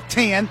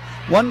 5-10.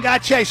 One guy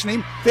chasing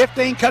him.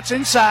 15 cuts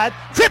inside.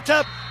 Tripped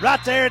up right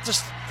there at the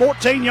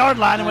 14-yard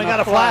line, and we got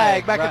a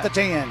flag back at the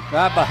 10.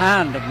 Right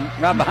behind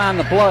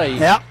the play.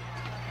 Yep.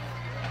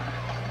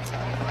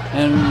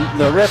 And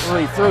the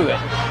referee threw it.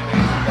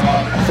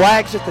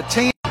 Flags at the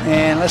 10.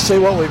 And let's see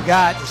what we've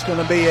got. It's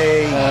going to be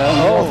a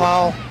North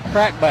Hall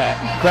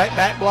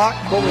crackback block.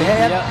 What we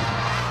had.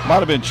 Yep. Might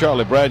have been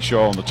Charlie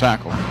Bradshaw on the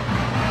tackle.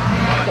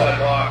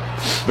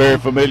 Very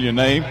familiar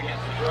name.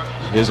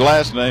 His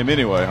last name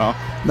anyway, huh?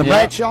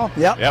 Bradshaw?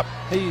 Yep.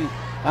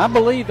 I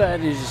believe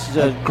that is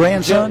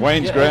grandson.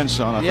 Wayne's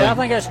grandson, I think. Yeah, I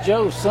think that's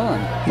Joe's son.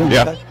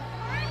 Yeah.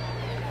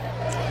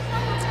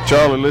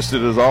 Charlie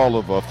listed as all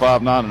of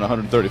 5'9" and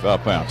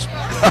 135 pounds.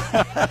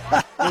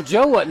 Well,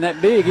 Joe wasn't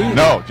that big either.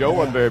 No, Joe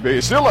wasn't very big.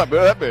 He's still not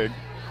that big.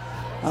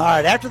 All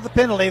right, after the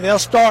penalty, they'll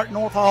start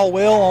North Hall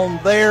will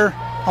on their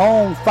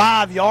own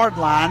 5-yard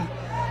line,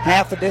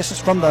 half the distance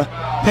from the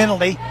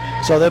penalty.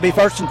 So they'll be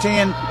 1st and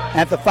 10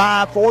 at the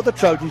 5 for the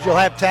Trojans. You'll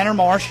have Tanner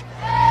Marsh.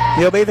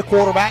 He'll be the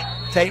quarterback.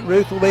 Tate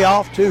Ruth will be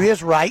off to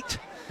his right.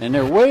 And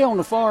they're way on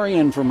the far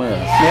end from us.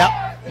 Yep.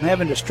 I'm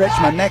having to stretch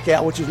my neck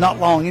out, which is not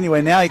long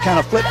anyway. Now he kind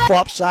of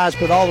flip-flops sides,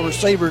 but all the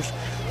receivers,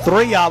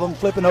 3 of them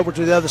flipping over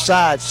to the other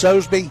side.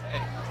 Sosby,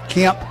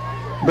 Kemp,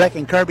 Breck,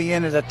 and Kirby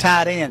in at a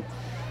tight end.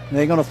 And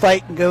they're going to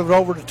fake and go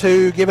over to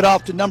 2, give it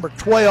off to number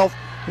 12,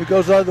 who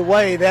goes the other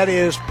way. That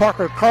is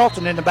Parker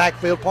Carlton in the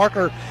backfield.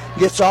 Parker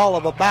gets all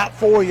of about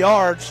 4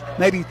 yards,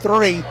 maybe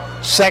 3.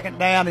 2nd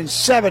down and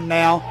 7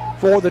 now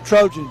for the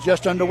Trojans.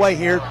 Just underway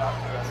here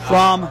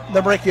from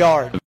the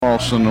Brickyard.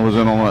 Carlson was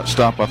in on that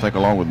stop, I think,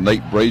 along with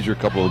Nate Brazier, a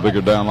couple of the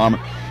bigger down linemen.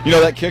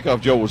 That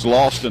kickoff, Joe, was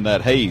lost in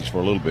that haze for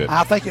a little bit.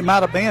 I think it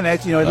might have been.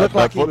 It looked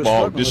like he was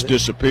football just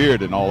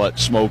disappeared in all that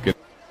smoke.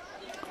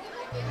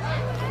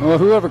 Well,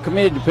 whoever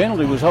committed the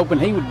penalty was hoping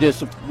he was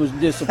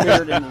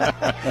disappeared in the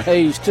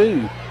haze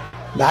too.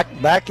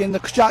 Back in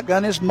the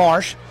shotgun is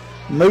Marsh.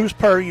 Moves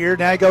Puryear.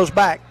 Now he goes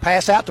back.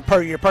 Pass out to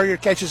Puryear. Puryear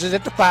catches it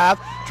at the 5.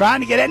 Trying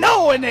to get it.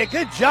 No, in there.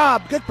 Good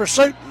job. Good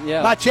pursuit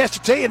by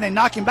Chestatee, and they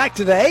knock him back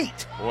to the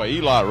 8. Boy,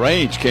 Eli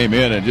Range came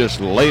in and just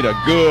laid a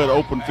good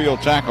open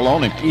field tackle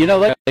on him.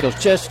 Because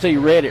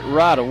Chestatee read it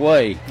right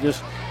away.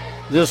 Just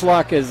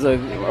like as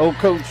the old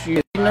coach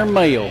in their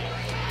mail.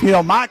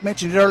 Mike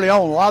mentioned it early on.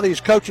 A lot of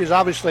these coaches,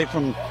 obviously,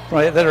 from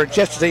that are at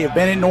Chestatee, have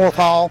been in North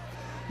Hall.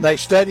 They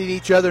studied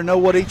each other, know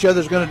what each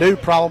other's going to do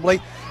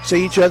probably.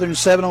 See each other in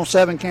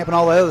 7-on-7 camp and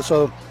all the other,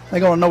 so they're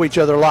going to know each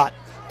other a lot.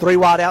 3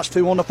 wide outs,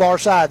 2 on the far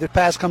side. The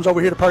pass comes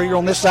over here to Puryear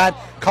on this side.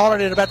 Caught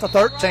it at about the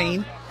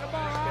 13.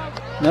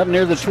 Up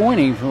near the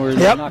 20.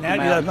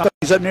 Now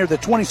he's up near the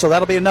 20, so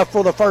that'll be enough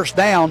for the 1st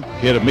down.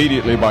 Hit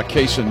immediately by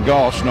Kason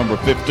Goss, number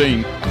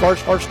 15.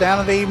 First down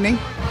of the evening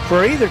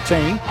for either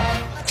team.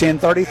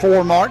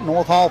 10:34 mark.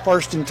 North Hall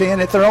 1st and 10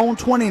 at their own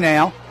 20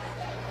 now.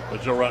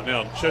 But Joe, right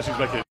now, Chelsea's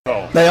making a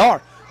call. They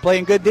are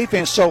playing good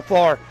defense so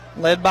far,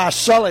 led by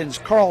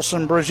Sullins,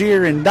 Carlson,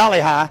 Brazier, and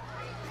Dollyhigh.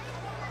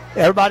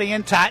 Everybody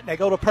in tight. They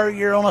go to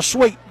Puryear on a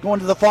sweep, going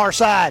to the far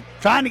side,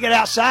 trying to get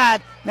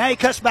outside. Now he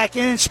cuts back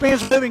in and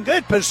spins, moving.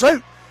 Good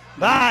pursuit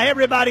by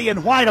everybody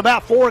in white.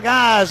 About 4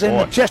 guys in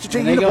the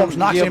Chestatee uniforms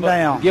knocks him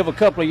down. Give a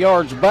couple of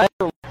yards back.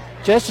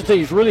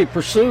 Chestatee's really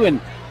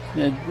pursuing.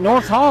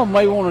 North Hall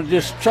may want to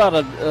just try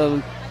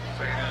to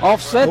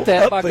offset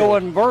that by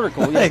going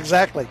vertical. Yeah.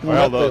 Exactly.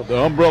 Well, the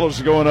umbrellas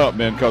are going up,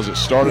 man, because it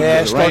started.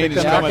 The rain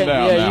is coming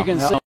down now. You can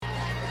see.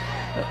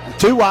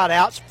 2 wide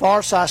outs,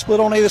 far side,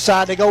 split on either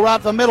side. They go right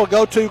to the middle,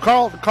 go to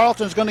Carlton.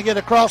 Carlton's going to get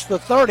across the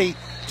 30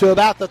 to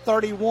about the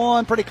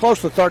 31, pretty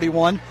close to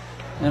 31.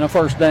 And a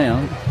 1st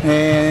down.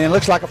 And it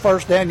looks like a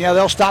 1st down. Yeah,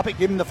 they'll stop it,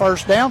 give him the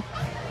 1st down.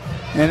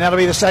 And that'll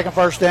be the 2nd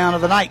 1st down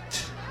of the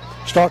night.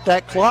 Start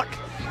that clock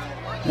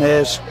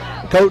as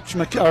Coach,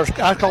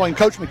 I call him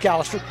Coach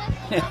McAllister.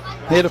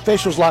 Head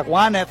officials like,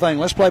 wind that thing,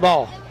 let's play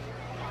ball.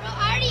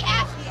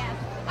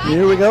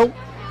 Here we go.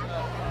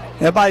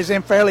 Everybody's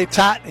in fairly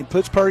tight and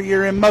puts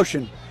Puryear in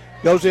motion.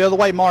 Goes the other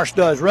way, Marsh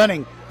does.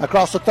 Running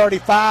across the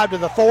 35 to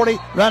the 40.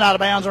 Run out of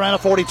bounds around the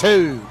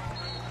 42.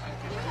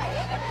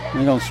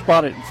 They're going to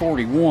spot it at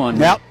 41.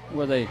 Yep.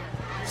 Where they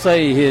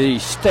say he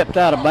stepped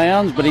out of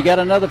bounds, but he got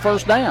another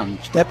 1st down.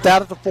 Stepped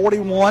out at the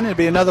 41. It'll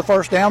be another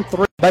 1st down.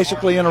 3.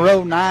 basically in a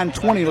row,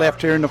 9:20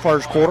 left here in the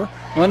first quarter.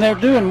 When they're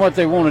doing what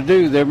they want to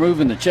do, they're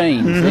moving the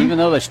chains, even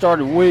though they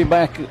started way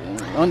back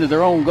under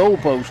their own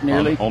goalpost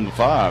nearly. On the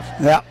 5.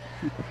 Yeah.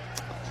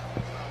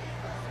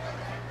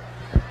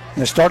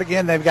 They start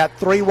again. They've got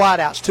 3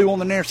 wideouts, 2 on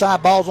the near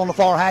side, balls on the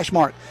far hash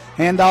mark.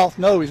 Handoff,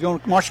 no.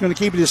 Marsh's going to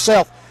keep it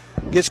himself.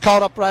 Gets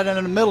caught up right in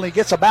the middle. He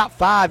gets about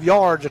 5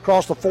 yards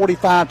across the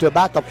 45 to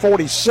about the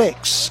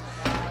 46.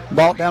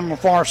 Ball down on the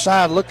far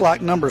side. Looked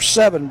like number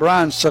 7,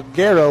 Brian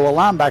Seguero, a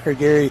linebacker,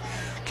 Gary,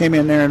 came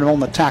in there and on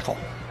the tackle.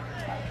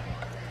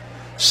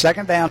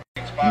 Second down,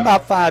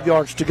 about 5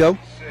 yards to go.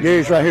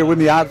 Gary's right here with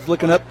me. I was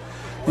looking up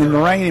in the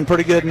rain and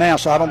pretty good now,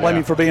 so I don't blame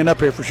him for being up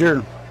here for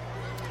sure.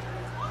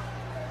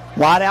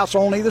 Wideouts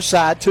on either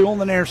side, 2 on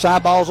the near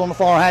side, balls on the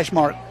far hash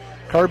mark.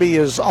 Kirby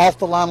is off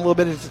the line a little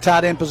bit at the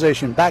tight end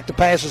position. Back to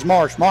pass is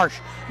Marsh. Marsh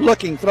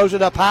looking, throws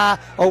it up high,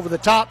 over the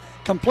top,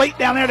 complete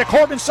down there to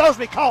Corbin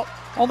Sosby, caught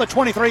on the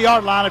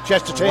 23-yard line of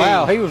Chestatee.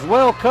 Wow, he was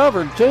well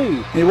covered,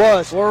 too. He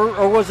was.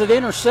 Or was it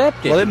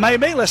intercepted? Well, it may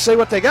be. Let's see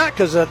what they got,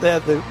 because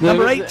the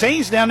number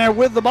 18's down there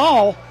with the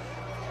ball.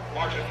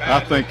 I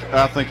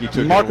think he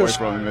took it away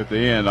from him at the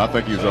end. I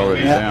think he was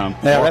already down.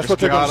 Yeah, that's what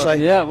they're going to say.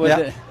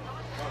 Yeah,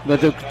 but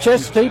the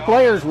Chestatee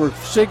players were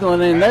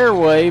signaling in their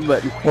way.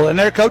 And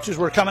their coaches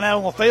were coming out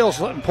on the field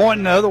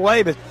pointing the other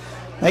way, but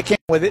they came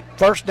with it.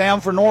 First down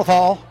for North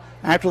Hall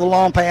after the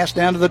long pass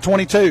down to the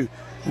 22.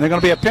 And they're going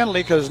to be a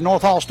penalty because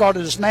North Hall started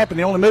to snap and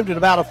they only moved it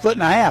about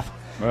 1.5 feet.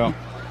 Well,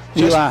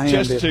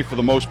 Chestatee for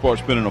the most part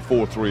has been in a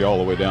 4-3 all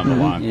the way down the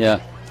line. Yeah,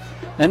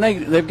 and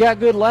they've got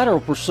good lateral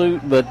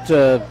pursuit, but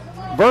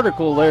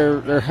vertical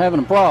they're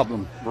having a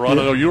problem. Ron,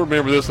 you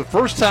remember this. The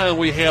first time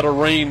we had a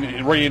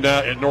rain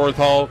out at North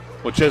Hall,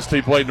 when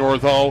Chestatee played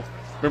North Hall,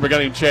 remember a guy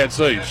named Chad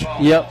Sage?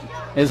 Yep.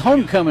 It's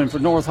homecoming for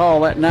North Hall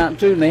that night,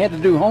 too, and they had to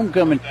do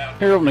homecoming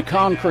here on the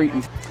concrete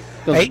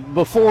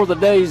before the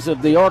days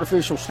of the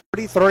artificial.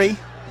 33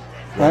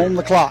 on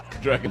the clock.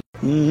 4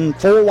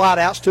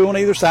 wideouts, 2 on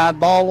either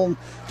side, ball on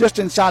just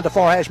inside the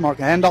far hash mark.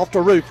 Hand off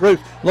to Ruth. Ruth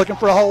looking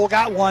for a hole,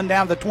 got one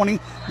down the 20,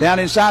 down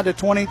inside the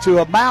 20 to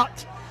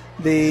about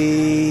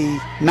the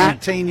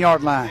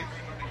 19-yard line.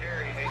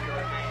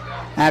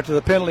 After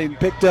the penalty,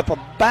 picked up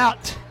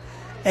about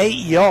 8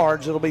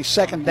 yards. It'll be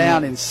second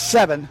down and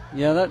 7.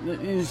 Yeah, that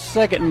is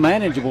second and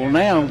manageable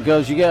now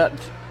because you got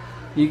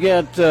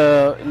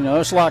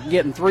it's like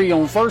getting 3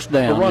 on first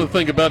down. But one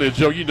thing about it,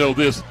 Joe, you know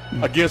this,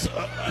 against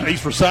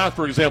East Forsyth,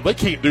 for example, they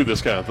can't do this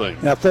kind of thing.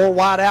 Now 4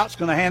 wide outs,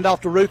 going to hand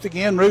off to Ruth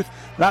again. Ruth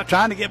not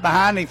trying to get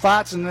behind, he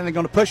fights, and then they're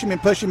going to push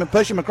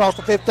him across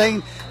the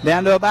 15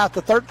 down to about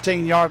the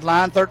 13-yard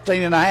line,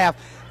 13 and a half.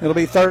 It'll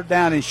be third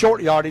down in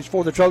short yardage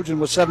for the Trojans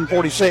with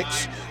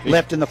 7:46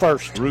 left in the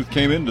first. Ruth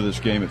came into this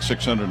game at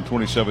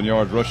 627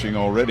 yards rushing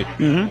already.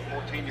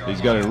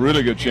 He's got a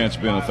really good chance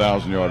of being a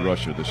 1,000-yard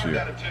rusher this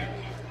year.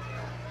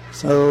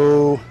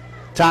 So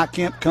Ty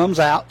Kemp comes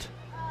out.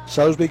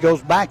 Sosby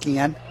goes back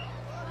in.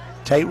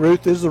 Tate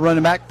Ruth is the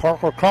running back.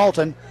 Parker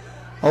Carlton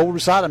over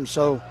beside him.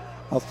 So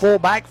a full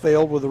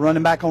backfield with the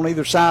running back on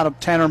either side of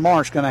Tanner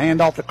Marsh. Going to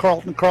hand off to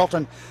Carlton.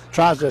 Carlton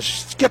tries to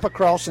skip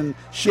across and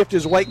shift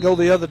his weight, go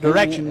the other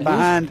direction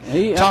behind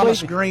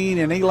Thomas Green,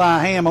 and Eli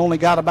Ham only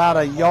got about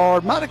a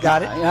yard. Might have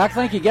got it. I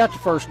think he got the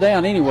first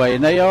down anyway,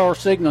 and they are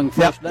signaling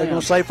first down. They're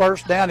going to say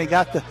first down. He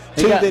got the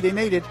 2 that he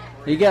needed.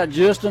 He got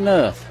just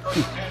enough.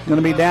 Going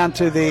to be down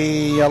to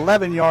the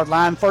 11-yard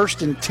line,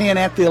 1st and 10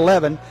 at the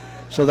 11,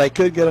 so they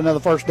could get another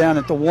first down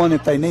at the 1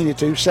 if they needed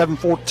to.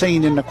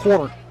 7:14 in the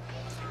quarter.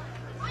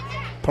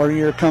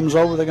 Puryear comes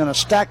over. They're going to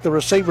stack the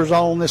receivers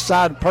all on this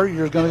side.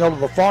 Puryear is going to go to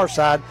the far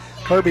side.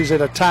 Kirby's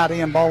at a tight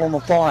end, ball on the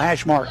far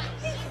hash mark.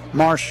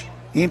 Marsh,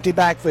 empty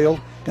backfield.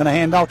 Going to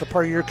hand off to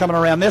Puryear coming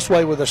around this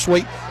way with a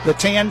sweep. The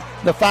 10,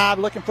 the 5,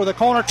 looking for the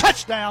corner.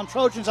 Touchdown,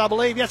 Trojans, I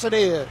believe. Yes, it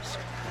is.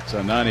 It's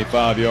a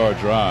 95-yard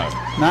drive.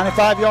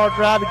 95-yard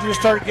drive. You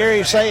just heard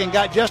Gary say and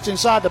got just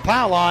inside the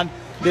pylon.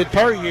 Did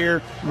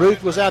Puryear.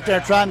 Ruth was out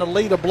there trying to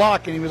lead a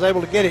block, and he was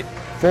able to get it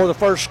for the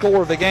first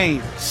score of the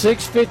game.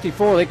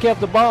 6:54. They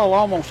kept the ball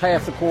almost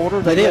half the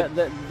quarter. They did.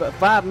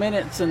 5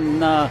 minutes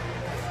and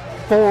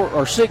 4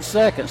 or 6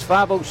 seconds.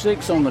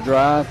 5:06 on the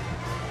drive.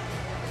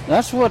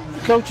 That's what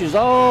coaches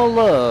all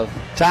love.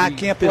 Ty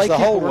Kemp is the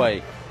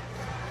holder.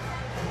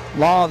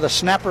 Law of the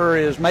snapper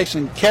is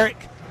Mason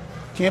Carrick.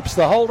 Kemp's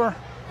the holder.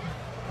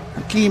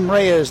 Akeem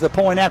Ray is the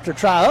point after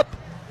try up.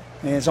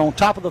 And it's on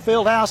top of the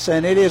field house,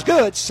 and it is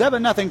good.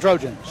 7-0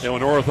 Trojans. And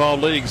North Hall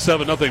leading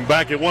 7-0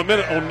 back at 1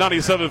 minute on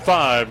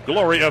 97.5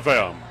 Glory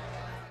FM.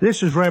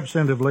 This is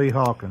Representative Lee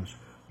Hawkins,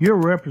 your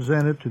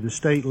representative to the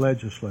state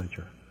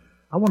legislature.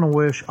 I want to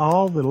wish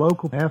all the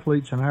local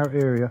athletes in our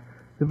area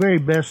the very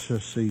best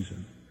this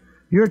season.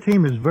 Your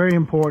team is very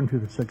important to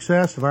the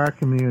success of our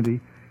community,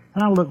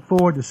 and I look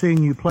forward to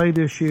seeing you play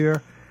this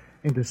year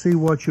and to see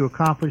what you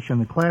accomplish in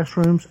the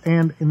classrooms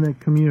and in the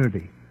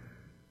community.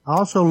 I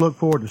also look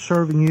forward to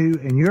serving you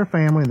and your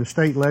family in the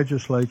state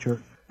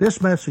legislature. This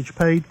message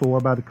paid for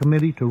by the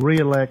committee to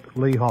re-elect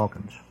Lee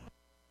Hawkins.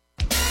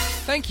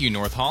 Thank you,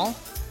 North Hall.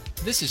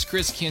 This is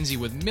Chris Kinsey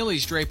with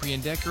Millie's Drapery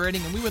and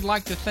Decorating, and we would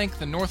like to thank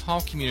the North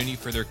Hall community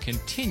for their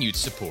continued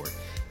support.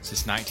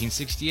 Since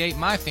 1968,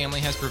 my family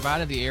has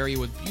provided the area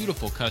with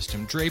beautiful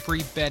custom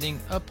drapery, bedding,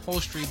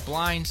 upholstery,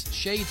 blinds,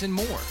 shades, and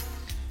more.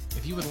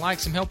 If you would like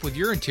some help with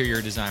your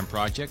interior design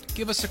project,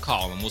 give us a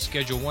call and we'll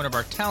schedule one of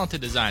our talented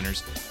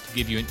designers to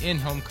give you an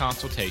in-home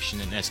consultation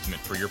and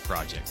estimate for your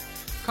project.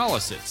 Call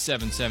us at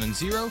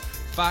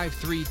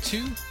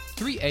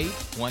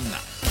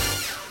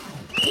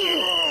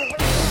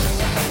 770-532-3819.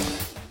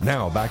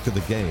 Now back to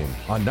the game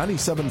on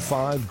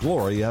 97.5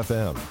 Glory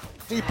FM.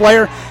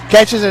 Player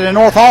catches it, and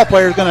North Hall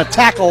player is going to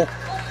tackle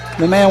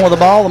the man with the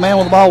ball. The man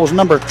with the ball was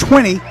number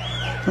 20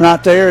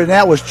 right there, and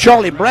that was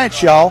Charlie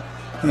Bradshaw.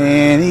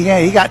 And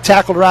he got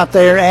tackled right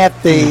there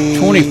at the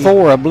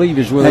 24, I believe,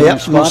 is where I'm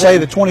going to say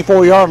the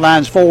 24-yard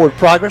line's forward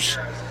progress.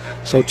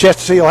 So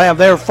Chestatee will have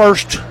their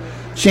first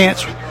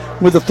chance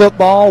with the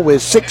football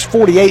with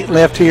 6:48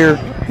 left here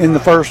in the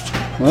first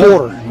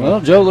quarter.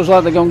 Well, Joe, looks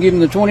like they're going to give him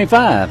the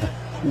 25.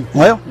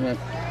 Well,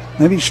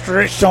 maybe he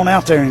stretched on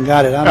out there and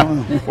got it. I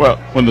don't know. Well,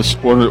 when the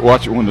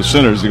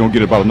centers, they're going to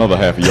get about another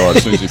half a yard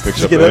as soon as he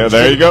picks up there.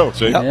 There you go.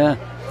 See? Yep.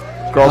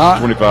 Yeah. Cross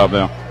 25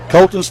 now.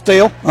 Colton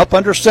Steele up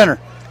under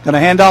center. Going to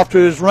hand off to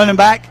his running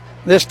back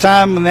this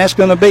time, and that's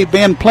going to be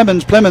Ben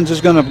Plemons. Plemons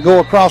is going to go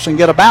across and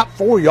get about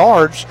 4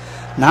 yards.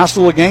 Nice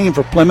little game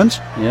for Plemons.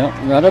 Yeah,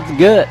 right up the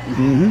gut.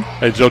 Mm-hmm.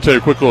 Hey, Joe, tell you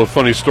a quick little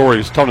funny story.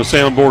 He's talking to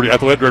Sam Board,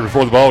 athletic director,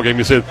 before the ball game.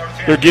 He said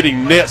they're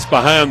getting nets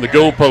behind the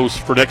goalposts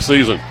for next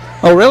season.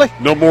 Oh, really?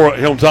 No more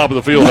on top of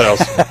the field house.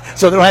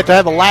 So they don't have to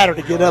have a ladder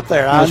to get up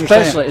there.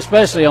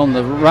 Especially on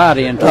the right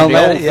end toward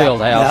the old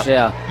field house.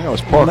 Yeah. You know,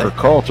 it's Parker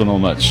Carlton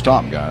on that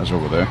stop, guys,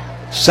 over there.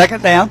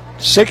 Second down,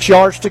 6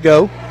 yards to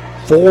go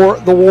for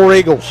the War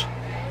Eagles.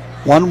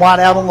 One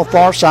wide out on the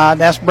far side.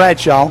 That's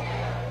Bradshaw.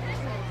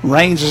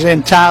 Raines is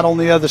in tight on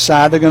the other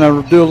side. They're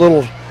going to do a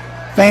little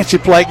fancy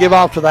play, give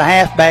off to the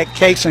halfback,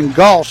 Cason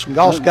Goss. And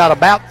Goss got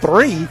about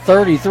 3.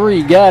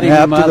 33 got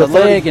him by the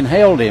leg and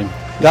held him.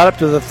 Got up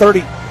to the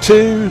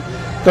 32,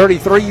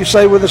 33, you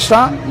say, with a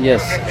stop?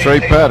 Yes.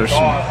 Trey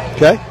Patterson.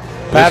 Okay.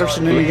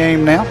 Patterson in the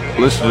game now.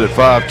 Listed at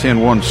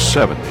 5'10",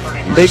 170.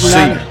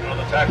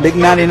 Big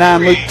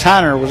 99 Luke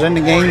Tyner was in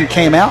the game and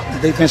came out. The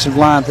defensive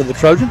line for the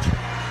Trojans.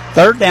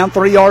 Third down,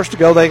 3 yards to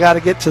go. They got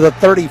to get to the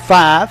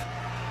 35.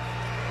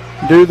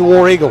 Do the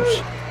War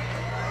Eagles.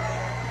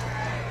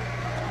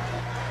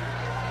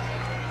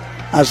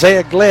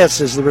 Isaiah Gless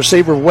is the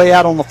receiver way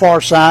out on the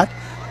far side.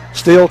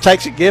 Still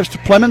takes it, gives to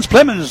Plemons.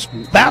 Plemons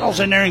battles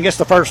in there and gets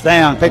the first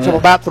down. Picks up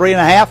about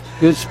 3.5.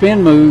 Good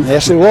spin move.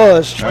 Yes, it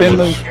was. Spin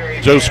move.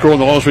 Joe scoring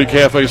the Long Street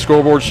Cafe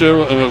scoreboard show.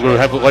 We'll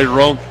have it later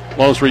on.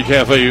 Long Street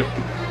Cafe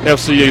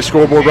FCA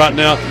scoreboard right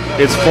now.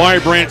 It's Flowery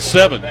Branch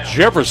 7,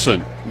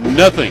 Jefferson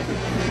nothing,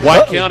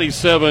 White County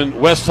 7,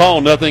 West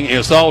Hall nothing, and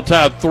it's all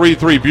tied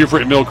 3-3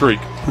 Beaufort and Mill Creek.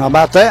 How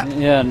about that?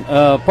 Yeah, and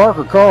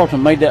Parker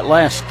Carlton made that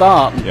last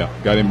stop. Yeah,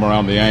 got him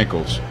around the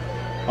ankles.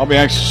 I'll be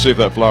anxious to see if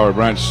that Flowery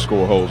Branch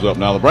score holds up.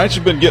 Now, the Branch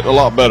has been getting a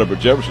lot better, but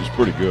Jefferson's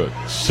pretty good.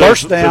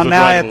 First down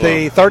now at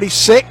the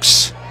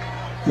 36.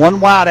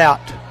 One wide out.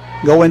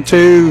 Going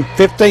to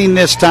 15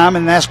 this time,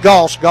 and that's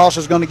Goss. Goss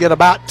is going to get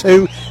about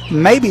 2,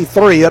 maybe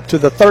 3, up to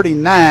the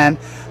 39.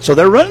 So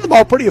they're running the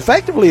ball pretty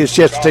effectively as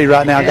Chestatee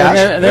right now,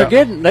 guys.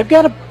 They've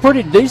got a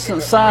pretty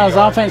decent size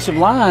offensive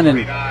line,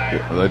 and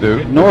they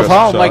do. North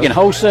Hall making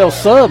wholesale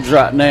subs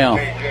right now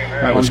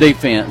on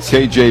defense.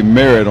 KJ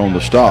Merritt on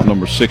the stop,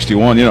 number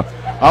 61. You know,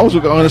 I was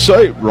going to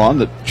say, Ron,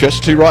 that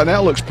Chestatee right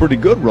now looks pretty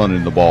good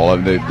running the ball. I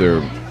mean,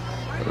 they're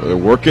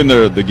working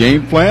the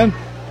game plan.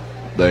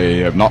 They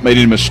have not made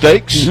any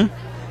mistakes.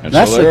 Mm-hmm. And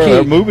that's so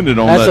the key. Moving it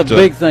on that's that. That's a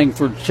big thing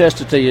for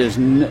Chestatee is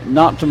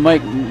not to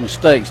make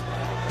mistakes.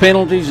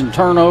 Penalties and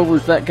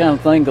turnovers, that kind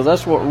of thing, because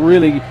that's what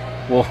really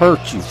will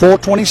hurt you.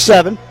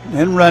 4:27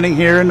 and running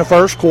here in the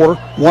first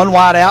quarter. One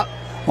wide out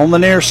on the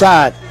near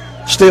side.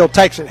 Still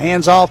takes it,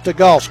 hands off to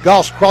Goss.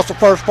 Goss across the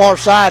far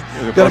side.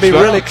 Going to be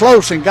really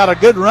close and got a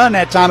good run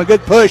that time, a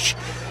good push.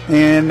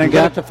 And they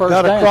got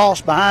across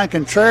behind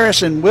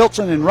Contreras and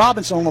Wilson and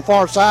Robinson on the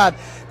far side.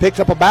 Picked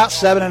up about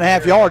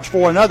 7.5 yards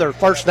for another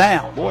first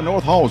down. Boy,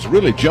 North Hall was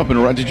really jumping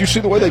around. Did you see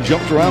the way they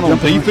jumped around on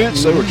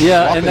defense? They were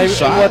and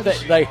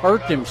they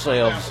hurt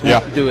themselves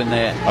doing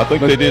that. I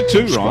think they did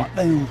too,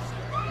 Ron.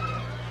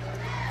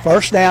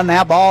 First down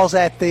now, ball's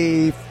at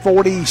the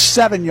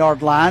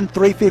 47-yard line.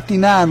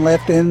 3:59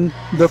 left in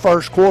the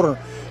first quarter.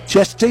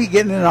 Chestatee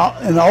getting in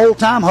an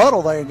old-time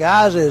huddle there,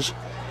 guys, as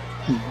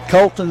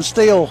Colton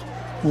Steele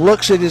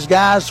looks at his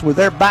guys with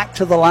their back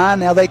to the line.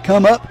 Now they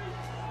come up.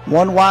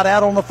 One wide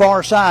out on the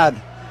far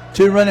side.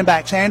 2 running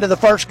backs. Hand to the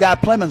first guy,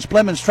 Plemons.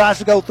 Plemons tries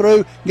to go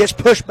through, gets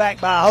pushed back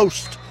by a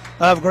host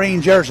of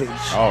green jerseys.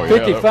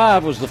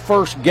 55 was the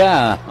first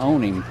guy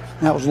on him.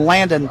 That was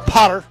Landon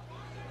Potter.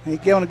 He's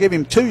going to give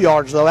him 2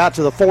 yards, though, out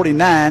to the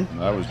 49.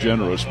 That was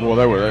generous. Boy,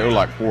 they were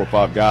like 4 or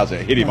 5 guys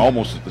that hit him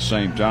almost at the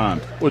same time.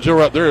 Well, Joe,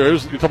 right there, you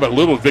talk about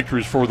little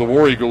victories for the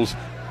War Eagles.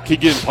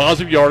 Keep getting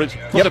positive yardage.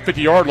 The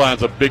 50-yard line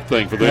is a big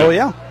thing for them. Oh,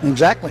 yeah,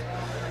 exactly.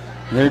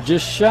 They're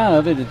just shy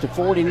of it at the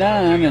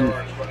 49 and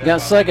got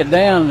second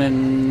down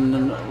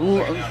and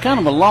kind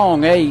of a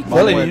long 8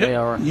 Well, where they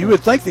are. You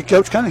would think that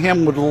Coach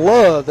Cunningham would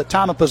love the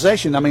time of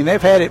possession. I mean,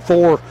 they've had it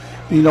for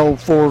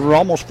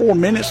almost 4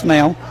 minutes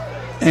now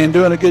and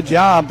doing a good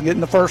job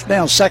getting the first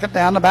down. Second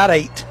down, about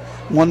 8.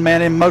 One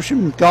man in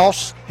motion.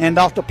 Goss, hand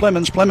off to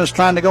Plemons. Plemons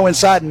trying to go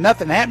inside.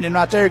 Nothing happening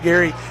right there,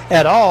 Gary,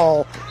 at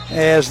all,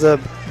 as the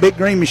big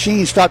green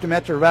machine stopped him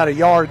after about a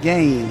yard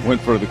gain.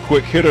 Went for the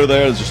quick hitter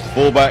there. Just a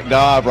fullback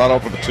dive right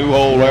off of the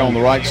 2-hole there on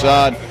the right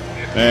side,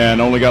 and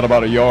only got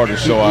about a yard or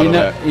so out of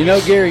that. You know,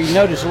 Gary, you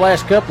noticed the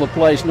last couple of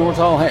plays, North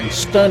Hall hadn't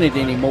stunted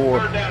anymore,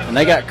 and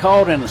they got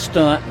caught in a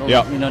stunt.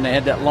 Yep. You know, and they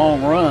had that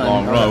long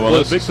run.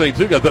 Well, the big thing,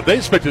 too, they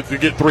expected to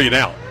get 3 and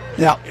out.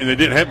 Yeah. And they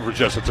didn't have it for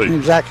Chestatee.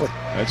 Exactly.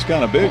 That's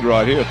kind of big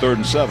right here, 3rd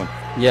and 7.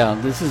 Yeah,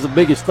 this is the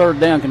biggest third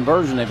down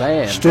conversion they've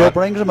had. Still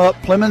brings them up.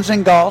 Plemons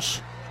and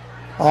Goss.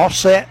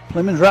 Offset.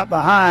 Plemons right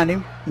behind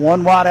him.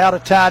 One wide out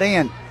of tight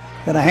end.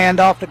 Going to hand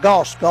off to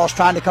Goss. Goss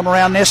trying to come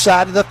around this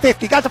side to the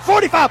 50. Got the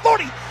 45,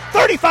 40,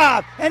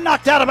 35, and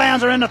knocked out of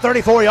bounds or in the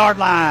 34-yard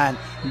line.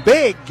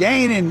 Big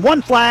gain in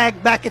one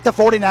flag back at the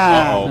 49.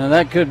 Now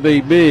that could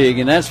be big,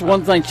 and that's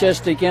one thing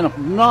Chestatee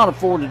cannot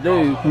afford to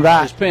do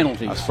is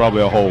penalties. That's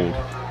probably a hold.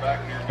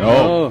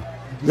 Oh.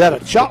 Is that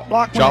a chop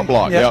block? Chop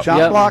block, yeah.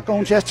 Chop block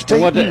on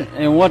Chestatee.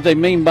 And what they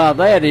mean by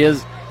that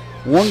is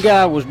one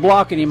guy was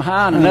blocking him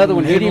high and another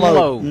one hit him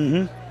low.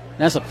 Mm-hmm.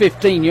 That's a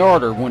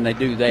 15-yarder when they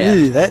do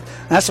that.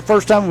 That's the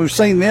first time we've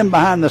seen them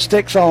behind the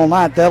sticks all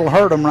night. That'll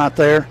hurt them right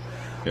there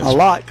a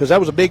lot because that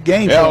was a big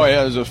game. Yeah,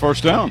 it was a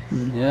first down.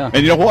 Yeah.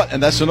 And you know what?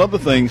 And that's another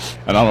thing.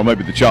 And I don't know,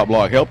 maybe the chop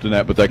block helped in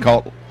that, but they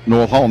caught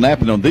North Hall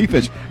napping on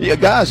defense. Yeah,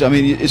 guys, I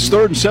mean, it's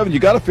 3rd and 7. You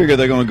got to figure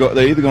they're going to go.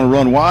 They're either going to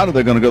run wide or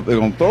they're going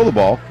to throw the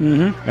ball.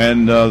 Mm-hmm.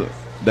 And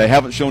they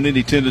haven't shown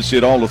any tendency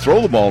at all to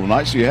throw the ball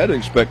tonight, so you had to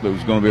expect there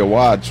was going to be a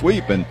wide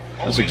sweep, and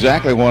that's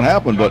exactly what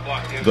happened. But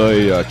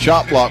the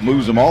chop block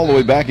moves them all the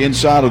way back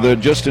inside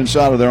of just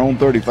inside of their own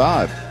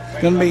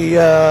 35. Going to be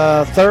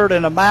 3rd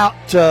and about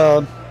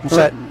what's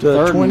that?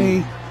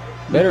 20.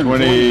 Better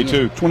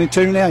 22.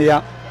 22 now.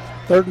 Yeah,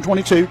 3rd and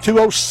 22.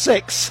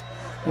 2:06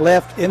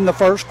 left in the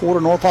first quarter.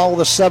 North Hall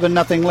with a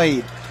 7-0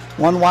 lead.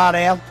 One wide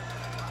out.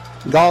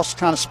 Goss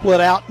kind of split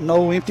out.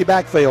 No empty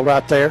backfield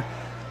right there.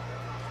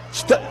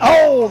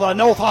 The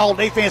North Hall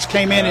defense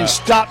came in and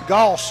stopped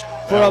Goss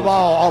for a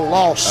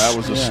loss. That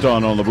was a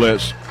stun on the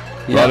blitz.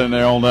 Right in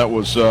there on that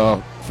was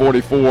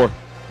 44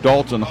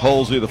 Dalton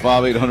Halsey, the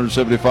 5'8",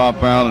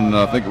 175-pound, and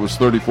I think it was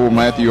 34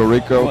 Matthew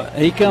Orico. Well,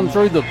 he come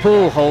through the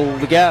pull hole.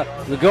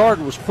 The guard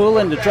was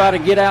pulling to try to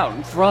get out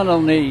in front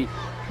on the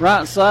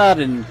right side,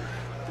 and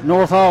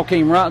North Hall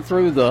came right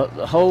through the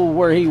hole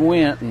where he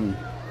went, and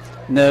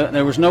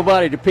there was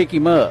nobody to pick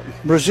him up.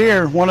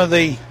 Brazier, one of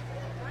the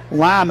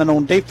linemen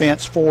on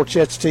defense for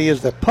Chestatee,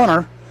 is the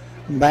punter.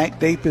 Back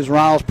deep is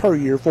Riles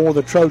Puryear for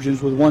the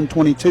Trojans with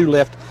 1:22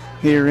 left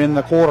here in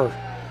the quarter.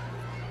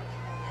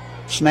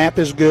 Snap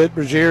is good.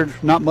 Brazier,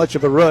 not much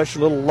of a rush. A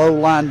little low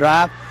line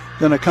drive.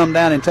 Going to come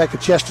down and take a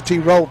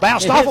Chestatee roll.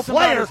 Bounced off a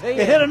player.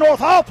 It hit a North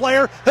Hall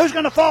player. Who's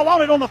going to fall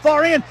on it on the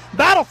far end?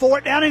 Battle for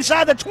it down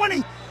inside the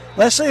 20.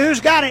 Let's see who's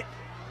got it.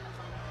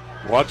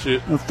 Watch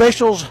it.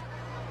 Officials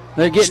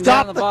They're getting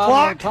stop down the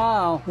bottom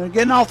clock. They're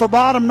getting off the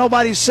bottom.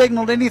 Nobody's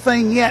signaled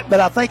anything yet, but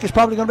I think it's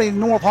probably going to be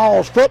North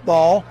Hall's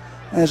football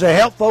as they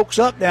help folks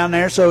up down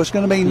there. So it's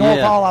going to be North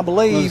Hall, I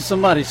believe. Well,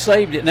 somebody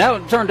saved it. Now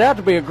it turned out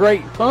to be a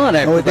great punt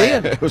after it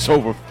that. did. It was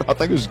over. I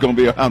think it was going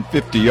to be around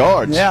 50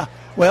 yards. Yeah.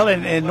 Well,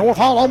 and North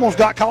Hall almost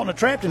got caught in the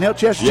trap and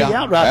helped Chestatee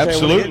out right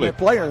absolutely. there. With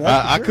player.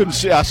 I couldn't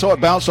see. I saw it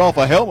bounce off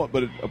a helmet,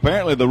 but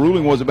apparently the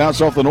ruling was it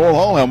bounced off the North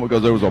Hall helmet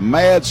because there was a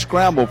mad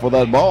scramble for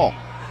that ball.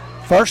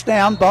 First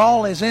down,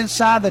 ball is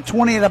inside the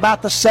 20 at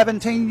about the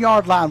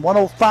 17-yard line.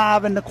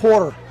 1:05 in the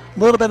quarter. A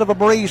little bit of a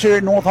breeze here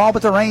at North Hall,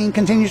 but the rain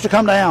continues to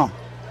come down.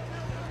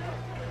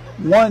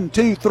 1,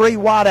 2, 3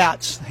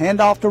 wideouts. Hand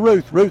off to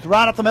Ruth. Ruth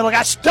right up the middle.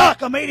 Got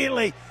stuck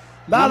immediately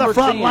by the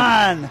front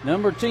line.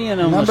 Number 10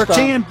 on Number the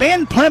 10,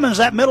 Ben Plemons,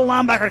 that middle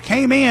linebacker,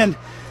 came in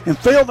and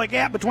filled the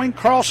gap between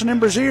Carlson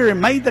and Brazier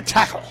and made the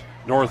tackle.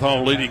 North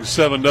Hall leading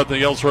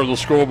 7-0 elsewhere on the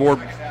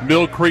scoreboard.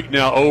 Mill Creek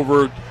now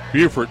over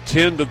Beaufort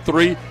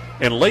 10-3.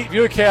 And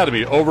Lakeview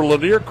Academy over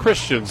Lanier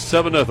Christian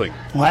 7-0.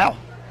 Wow.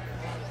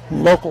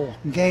 Local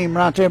game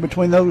right there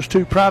between those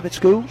two private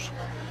schools.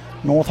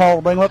 North Hall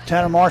will bring up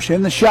Tanner Marsh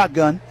in the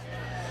shotgun.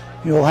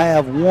 You'll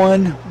have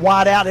one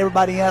wide out,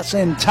 everybody else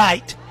in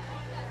tight.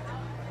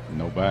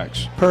 No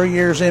backs.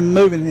 Puryear's in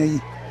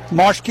moving.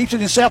 Marsh keeps it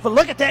himself, but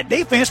look at that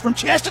defense from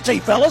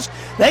Chestatee, fellas.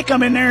 They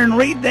come in there and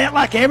read that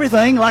like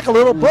everything, like a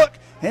little book,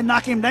 and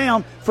knock him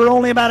down for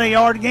only about a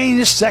yard gain.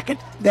 His third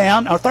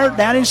down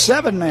is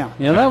 7 now.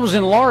 Yeah, that was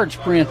in large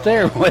print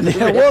there. It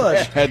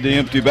was. Had the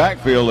empty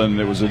backfield,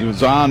 and it was a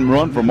design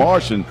run for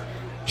Marsh, and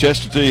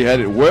Chestatee had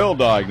it well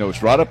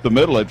diagnosed right up the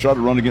middle. They tried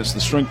to run against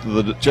the strength of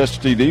the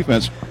Chestatee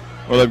defense.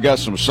 Well, they've got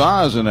some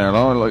size in there,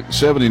 like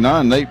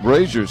 79. Nate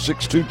Brazier,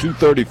 6'2",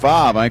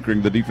 235,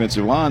 anchoring the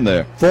defensive line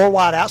there. 4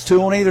 wideouts,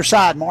 2 on either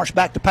side. Marsh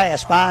back to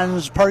pass.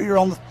 Finds Puryear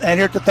and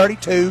here at the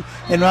 32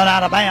 and run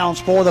out of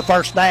bounds for the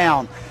first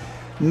down.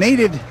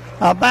 Needed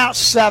about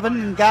 7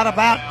 and got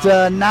about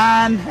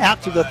 9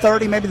 out to the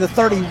 30, maybe the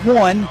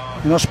 31.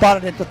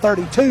 Spotted at the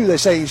 32. They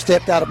say he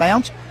stepped out of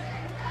bounds.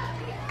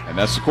 And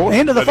that's the quarter.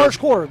 End of the first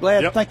quarter.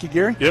 Glad. Thank you,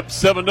 Gary. Yep,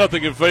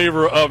 7-0 in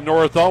favor of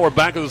North Hall. We're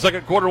back in the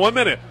second quarter. 1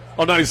 minute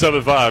on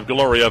 97.5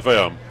 Glory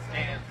FM.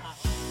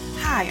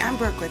 Hi, I'm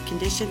Brooke with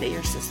Conditioned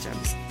Air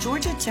Systems.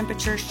 Georgia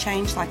temperatures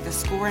change like the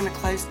score in a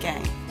close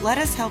game. Let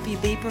us help you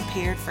be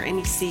prepared for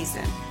any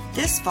season.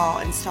 This fall,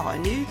 install a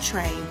new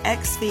Trane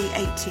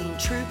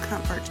XV18 True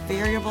Comfort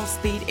Variable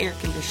Speed Air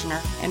Conditioner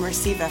and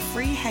receive a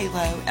free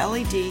Halo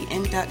LED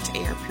Induct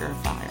Air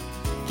Purifier.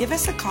 Give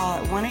us a call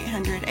at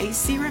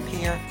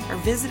 1-800-AC-REPAIR or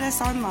visit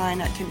us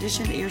online at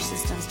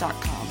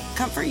conditionedairsystems.com.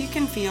 Comfort you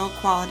can feel,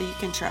 quality you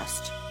can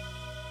trust.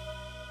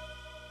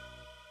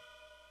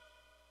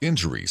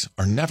 Injuries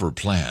are never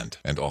planned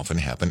and often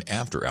happen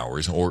after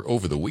hours or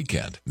over the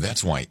weekend.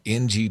 That's why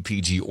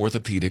NGPG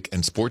Orthopedic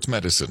and Sports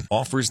Medicine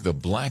offers the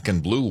Black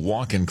and Blue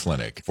Walk-In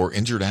Clinic for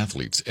injured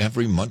athletes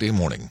every Monday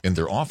morning in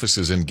their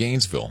offices in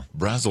Gainesville,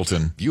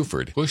 Brazelton,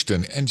 Buford,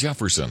 Houston, and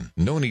Jefferson.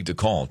 No need to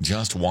call.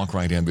 Just walk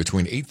right in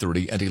between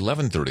 8:30 and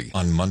 11:30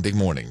 on Monday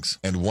mornings.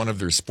 And one of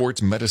their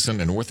sports medicine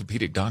and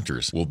orthopedic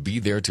doctors will be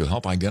there to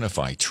help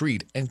identify,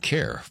 treat, and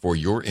care for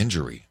your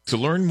injury. To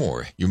learn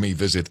more, you may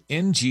visit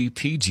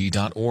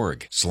ngpg.org/black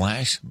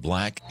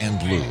and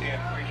blue.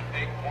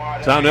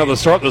 Time now to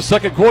start the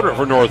second quarter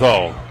for North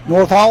Hall.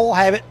 North Hall will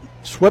have it.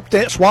 Swapped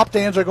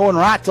ends are going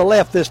right to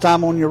left this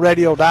time on your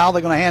radio dial.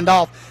 They're going to hand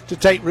off to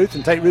Tate Ruth,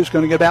 and Tate Ruth's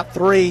going to get about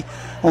 3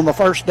 on the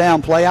first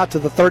down play out to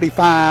the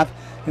 35.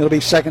 It'll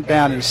be second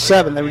down and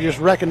 7. They were just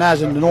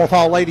recognizing the North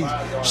Hall ladies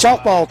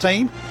softball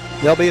team.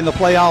 They'll be in the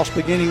playoffs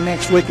beginning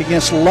next week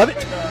against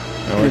Lovett.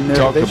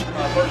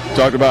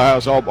 Talk about how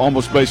it's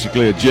almost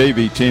basically a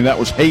JV team. That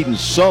was Hayden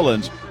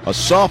Sullins, a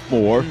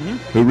sophomore,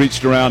 who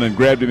reached around and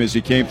grabbed him as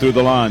he came through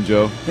the line,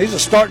 Joe. He's a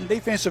starting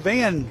defensive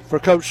end for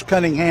Coach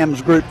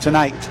Cunningham's group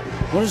tonight.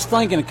 We're just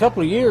thinking a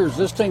couple of years,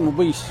 this team will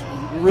be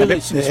really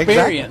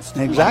experienced.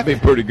 Exactly. Be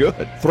pretty good.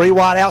 3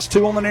 wideouts,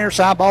 2 on the near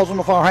side, balls on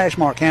the far hash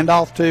mark. Hand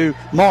off to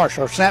Marsh,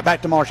 or snap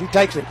back to Marsh. He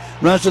takes it,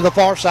 runs to the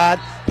far side,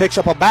 picks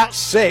up about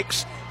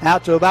 6,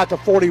 out to about the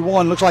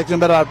 41. Looks like he's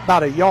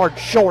about a yard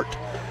short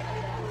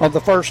of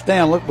the first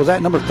down. Look, was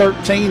that number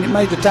 13 that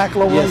made the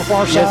tackle over on the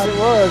far side? Yes, it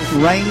was.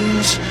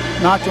 Raines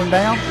knocked him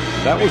down.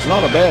 That was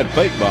not a bad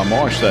fake by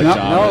Marsh that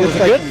time. No, it was a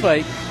good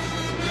fake.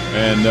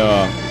 And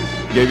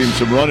gave him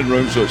some running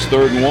room, so it's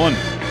 3rd and 1.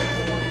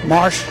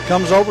 Marsh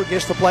comes over,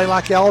 gets the play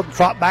like y'all,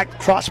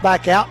 trots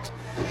back out.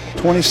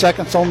 20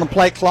 seconds on the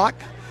play clock.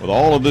 With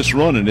all of this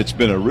running, it's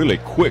been a really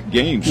quick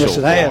game so far. Yes,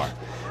 it has.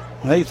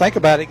 Well, you think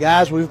about it,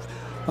 guys. We've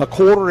a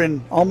quarter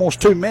in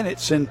almost 2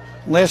 minutes, in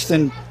less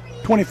than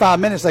 25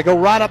 minutes. They go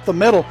right up the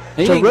middle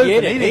to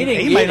Ruth.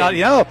 He may not,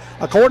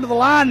 according to the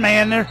line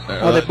man there,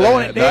 are they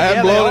blowing it dead? They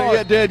haven't blown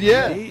it dead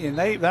yet. And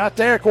they right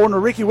there, according to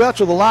Ricky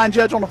Welcher, the line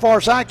judge on the far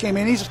side came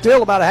in. He's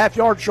still about a half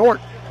yard short.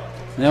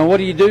 Now, what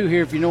do you do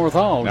here if you're North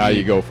Hall? Now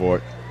you go for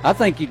it. I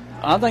think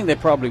they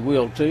probably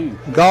will too.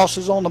 Goss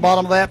is on the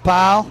bottom of that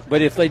pile.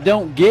 But if they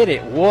don't get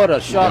it, what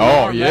a shot!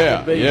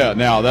 That would be. Yeah.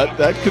 Now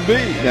that could be.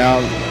 Now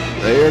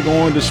they are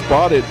going to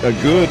spot it a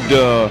good.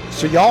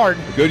 It's a yard.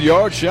 A good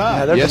yard shot.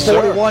 Yeah, there's the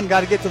 41.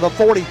 Got to get to the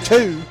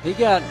 42. He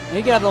got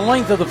the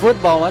length of the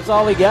football. That's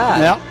all he got.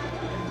 Yep.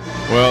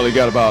 Well, he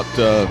got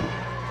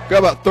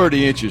about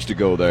 30 inches to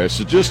go there,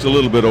 so just a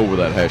little bit over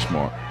that hash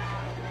mark.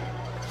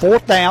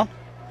 4th down.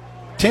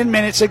 10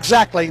 minutes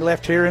exactly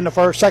left here in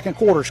the second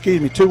quarter. 2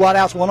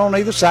 wideouts, 1 on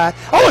either side.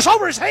 Oh, it's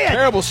over his head.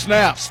 Terrible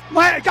snaps.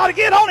 Got to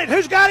get on it.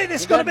 Who's got it?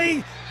 It's going to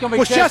be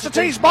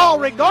Chestatee's ball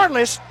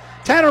regardless.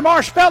 Tanner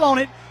Marsh fell on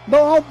it.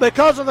 But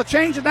because of the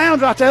change of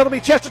downs right there, it'll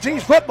be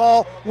Chestatee's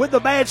football with the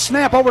bad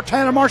snap over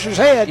Tanner Marsh's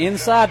head.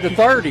 Inside the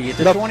 30 at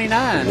the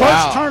 29.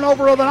 First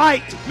turnover of the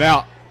night.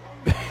 Now,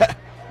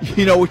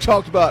 we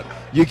talked about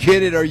you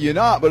get it or you're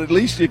not, but at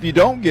least if you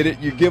don't get it,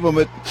 you give them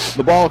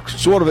the ball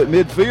sort of at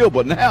midfield.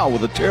 But now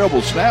with a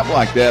terrible snap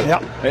like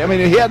that, I mean,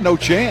 he had no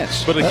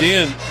chance. But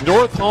again,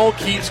 North Hall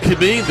keeps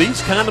committing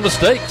these kind of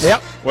mistakes.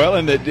 Yep. Well,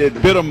 and it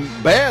bit them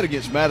bad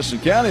against Madison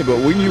County, but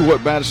we knew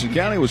what Madison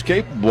County was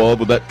capable of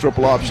with that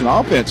triple option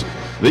offense.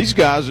 These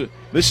guys,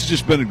 this has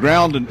just been a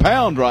ground and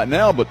pound right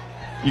now, but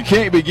you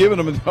can't be giving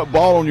them a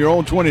ball on your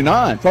own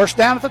 29. First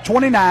down at the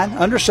 29,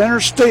 under center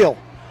still.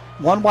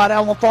 1 wide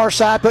out on the far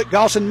side, put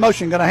Goss in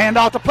motion. Going to hand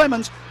off to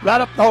Plemons.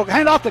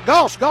 Hand off to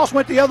Goss. Goss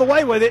went the other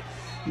way with it.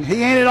 And he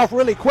handed off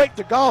really quick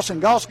to Goss,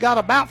 and Goss got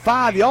about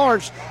 5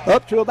 yards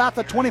up to about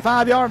the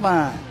 25-yard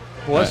line.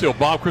 Well, that's the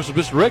Bob Christmas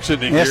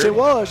misdirection in Yes, here. it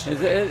was.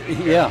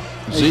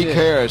 Zeke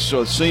Harris,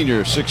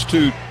 senior,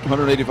 6'2",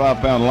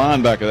 185-pound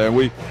linebacker there.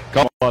 We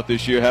talked about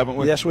this year, haven't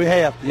we? Yes, we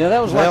have. Yeah,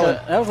 that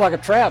was like a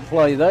trap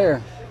play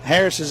there.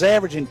 Harris is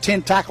averaging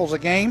 10 tackles a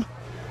game.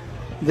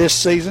 this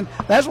season.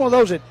 That's one of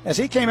those that, as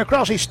he came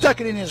across, he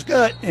stuck it in his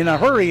gut in a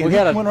hurry and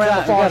went around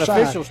the far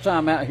side. Officials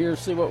timeout here.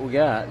 See what we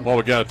got. Well,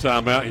 we got a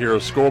timeout here,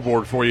 a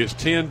scoreboard for you. It's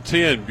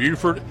 10-10.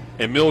 Buford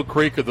and Mill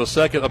Creek are the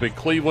second up in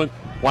Cleveland.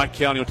 White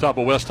County on top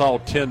of West Hall,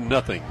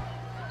 10-0.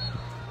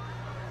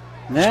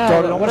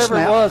 Now, whatever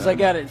it was, they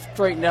got it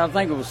straightened out. I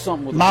think it was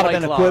something with the play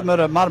clock.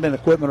 Might have been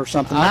equipment or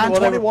something.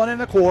 9:21 in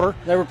the quarter.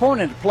 They were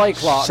pointing at the play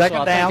clock, Second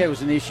so I down. think it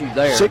was an issue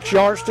there. 6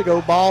 yards to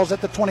go. Ball's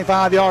at the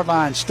 25-yard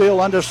line.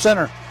 Still under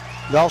center.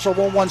 They also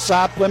on one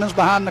side. Clemens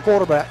behind the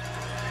quarterback.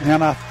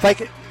 And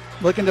fake it.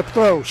 Looking to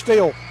throw.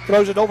 Still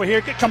throws it over here.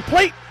 Get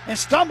complete. And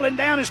stumbling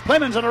down is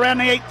Clemens at around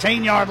the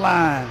 18-yard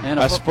line. And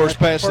that's the first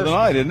pass of the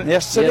night, isn't it?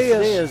 Yes, it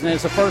is. And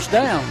it's a first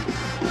down.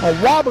 A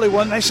wobbly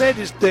one. They said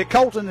that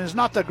Colton is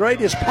not the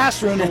greatest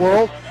passer in the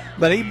world,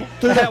 but he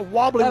threw that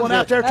wobbly one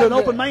out there to an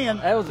open man.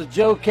 That was a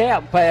Joe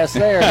Cap pass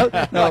there.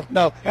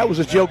 No, that was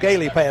a Joe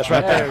Gailey pass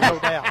right there, no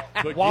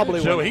doubt.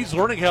 Wobbly Joe, one. he's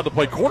learning how to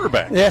play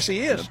quarterback. Yes,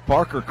 he is.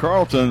 Parker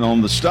Carlton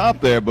on the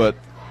stop there, but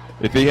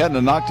if he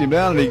hadn't knocked him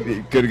down,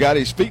 he could have got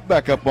his feet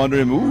back up under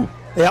him. Ooh.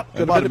 Yep.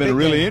 It might have been a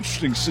really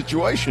interesting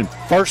situation.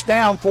 First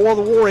down for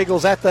the War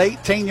Eagles at the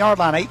 18-yard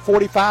line.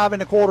 8:45 in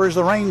the quarter as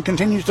the rain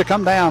continues to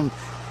come down.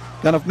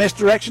 Going to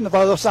misdirection the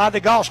other side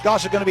to Goss.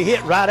 Goss is going to be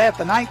hit right at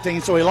the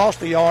 19, so he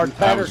lost a yard.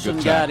 Patterson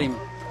got him.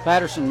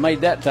 Patterson made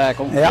that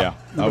tackle. Yep. Yeah,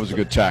 that was a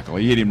good tackle.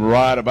 He hit him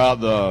right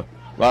about the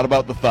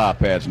thigh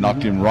pads,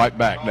 knocked him right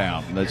back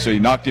down. So he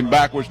knocked him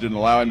backwards, didn't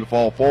allow him to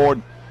fall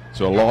forward,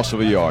 so a loss of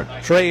a yard.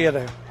 Trey at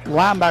a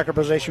linebacker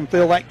position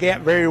filled that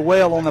gap very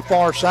well on the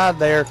far side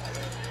there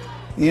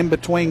in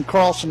between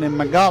Carlson and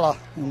Magala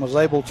and was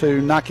able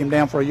to knock him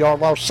down for a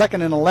yard loss.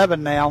 2nd and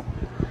 11 now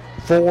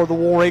for the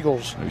War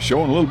Eagles. They're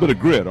showing a little bit of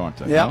grit, aren't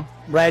they? Yeah.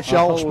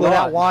 Bradshaw split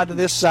out wide to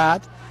this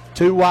side.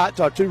 Two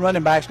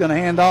running backs going to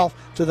hand off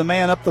to the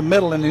man up the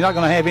middle, and he's not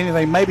going to have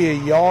anything, maybe a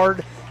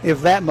yard,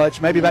 if that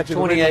much, maybe back to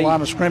the original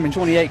line of scrimmage.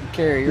 28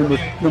 carry.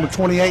 Number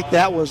 28,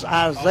 that was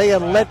Isaiah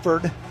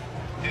Ledford.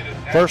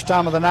 First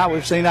time of the night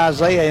we've seen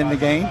Isaiah in the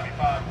game.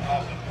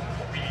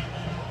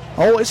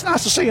 Oh, it's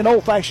nice to see an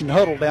old-fashioned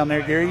huddle down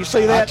there, Gary. You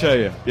see that? I tell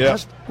you, yeah.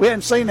 We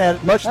hadn't seen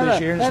that much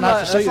this year, and it's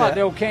nice to see that's that. like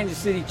the old Kansas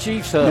City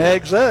Chiefs huddle.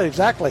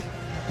 Exactly.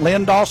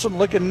 Lynn Dawson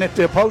looking at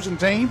the opposing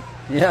team.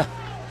 Yeah.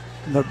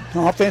 The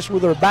offense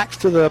with their backs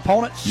to the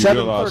opponent. You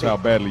realize how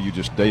badly you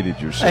just dated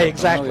yourself. Hey,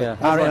 exactly. Oh,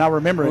 yeah. I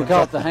remember it. We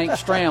call it the Hank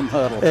Stram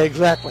huddle.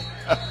 Exactly.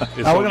 Now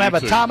we're going to have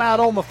a timeout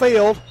on the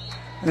field,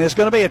 and it's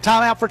going to be a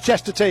timeout for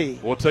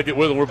Chestatee. We'll take it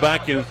with them. We're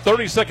back in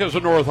 30 seconds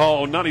with North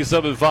Hall on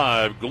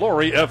 97.5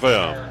 Glory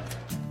FM.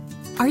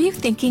 Are you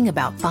thinking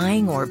about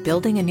buying or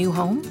building a new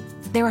home?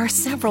 There are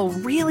several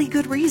really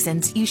good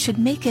reasons you should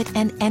make it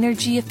an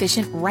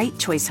energy-efficient Right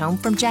Choice home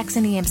from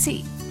Jackson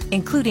EMC,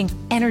 including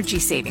energy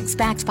savings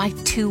backed by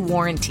 2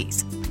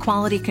 warranties,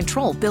 quality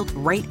control built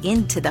right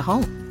into the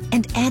home,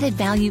 and added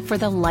value for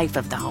the life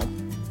of the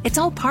home. It's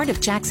all part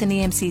of Jackson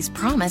EMC's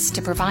promise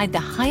to provide the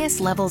highest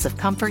levels of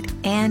comfort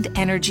and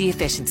energy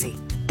efficiency.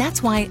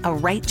 That's why a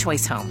Right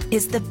Choice home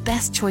is the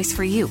best choice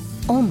for you,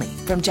 only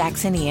from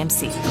Jackson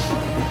EMC.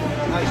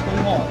 Nice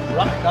move on.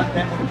 Right, got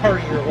that one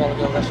Curry here a while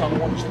ago. That's on the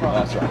one that's thrown.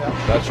 That's right.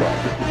 That's right.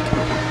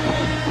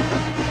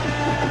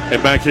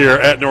 And back here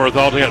at North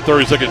Hall, we got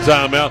 30-second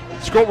timeout.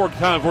 Scoreboard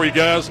time for you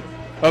guys.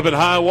 Up in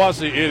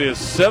Hiawassee, it is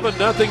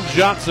 7-0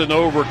 Johnson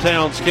over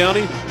Towns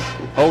County.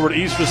 Over to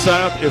East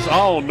Forsyth, it's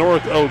all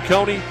North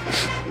Oconee.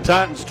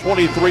 Titans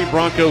 23,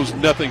 Broncos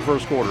nothing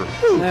first quarter.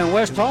 And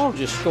West Hall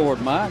just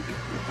scored, Mike,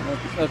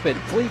 up at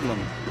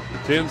Cleveland.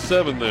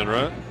 10-7 then,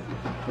 right?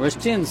 Well, it's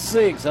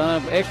 10-6.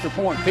 Extra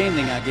point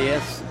pending, I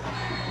guess.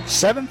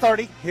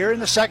 7:30 here in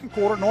the second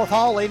quarter. North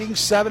Hall leading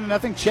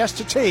 7-0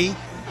 Chestatee.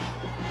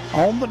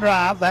 On the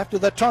drive after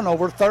the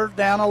turnover, 3rd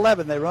down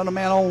 11. They run a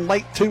man on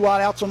late, 2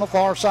 wide outs on the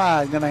far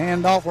side. Going to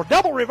hand off or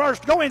double reverse,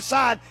 go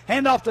inside,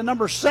 hand off to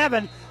number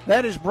 7.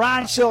 That is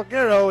Brian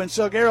Silguero, and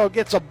Silguero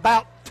gets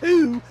about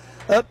 2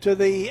 up to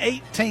the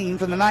 18,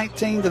 from the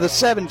 19 to the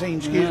 17,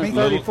 excuse me.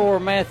 34,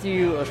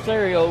 Matthew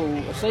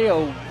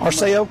Arceo.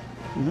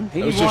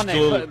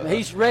 Mm-hmm.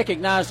 He's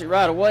recognized it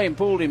right away and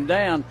pulled him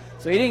down,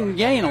 so he didn't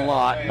gain a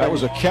lot. That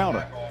was a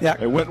counter. Yeah.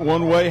 It went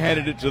one way,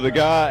 handed it to the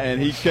guy,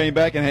 and he came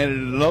back and handed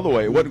it another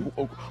way. It wasn't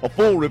a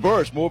full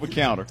reverse, more of a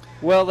counter.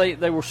 Well,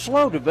 they were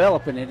slow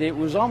developing it. It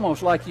was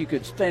almost like you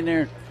could stand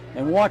there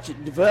and watch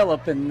it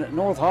develop, and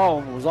North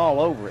Hall was all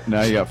over it.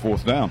 Now you got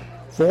 4th down.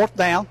 4th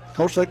down. Of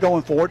course, they're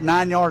going for it.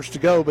 9 yards to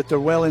go, but they're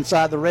well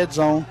inside the red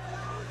zone.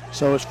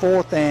 So it's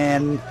 4th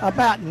and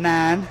about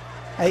 9,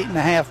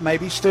 8.5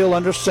 maybe, still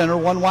under center,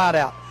 1 wide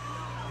out.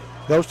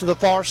 Goes to the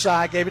far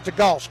side, gave it to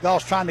Goss.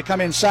 Goss trying to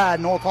come inside.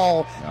 North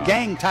Hall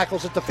gang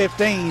tackles at the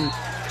 15.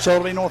 So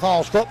it'll be North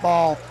Hall's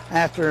football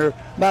after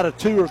about a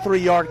 2 or 3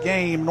 yard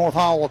game. North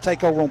Hall will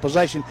take over on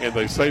possession. And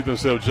they saved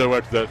themselves, Joe,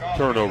 after that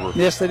turnover.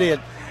 Yes, they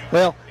did.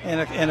 Well,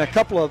 and a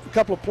couple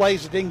of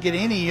plays that didn't get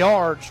any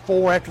yards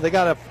for after they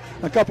got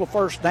a couple of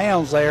first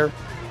downs there.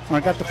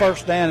 got the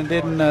first down and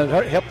didn't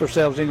help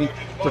themselves any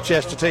for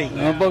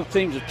Chestatee. Both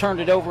teams have turned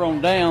it over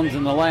on downs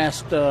in the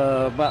last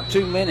about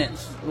 2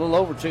 minutes, a little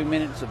over 2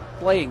 minutes of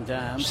playing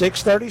time.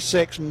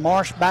 6:36.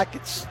 Marsh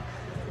Backett's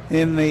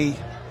in the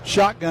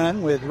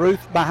shotgun with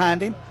Ruth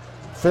behind him.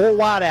 4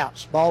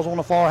 wideouts. Ball's on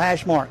the far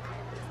hash mark.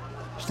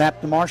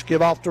 Snap to Marsh,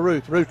 give off to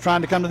Ruth. Ruth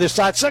trying to come to this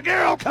side.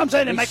 Seguero comes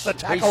in and makes the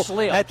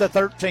tackle at the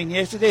 13.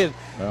 Yes, it is.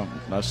 Well,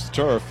 that's the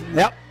turf.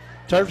 Yep.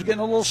 Turf's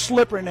getting a little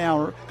slippery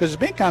now because it's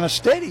been kind of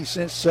steady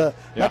since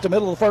about the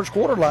middle of the first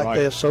quarter like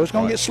this, so it's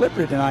going to get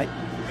slippery tonight.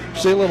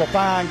 See a little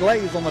fine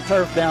glaze on the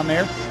turf down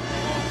there.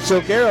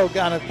 Seguero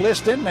kind of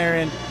blissed in there,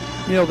 and,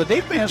 the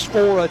defense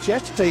for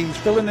Chestatee is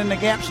filling in the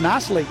gaps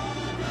nicely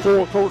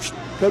for Coach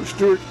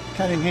Stuart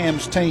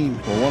Cunningham's team.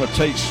 Well, one of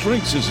Tate's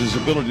strengths is his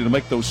ability to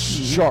make those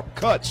sharp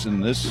cuts,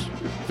 and this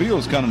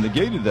field's kind of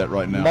negated that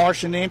right now.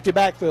 Marsh in the empty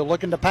backfield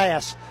looking to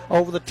pass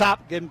over the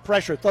top, getting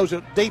pressure, throws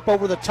it deep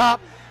over the top.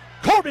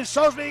 Corbin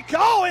Sosby,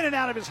 in and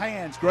out of his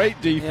hands. Great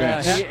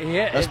defense.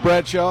 That's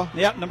Bradshaw?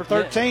 Yep, number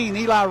 13,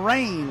 Eli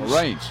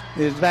Raines.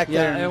 Is back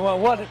there. And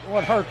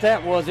what hurt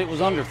that was it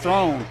was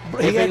underthrown.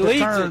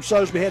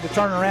 Sosby had to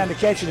turn around to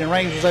catch it, and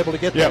Raines was able to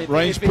get there. Yeah,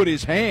 Raines put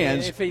his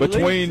hands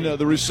between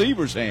the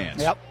receiver's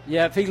hands. Yep.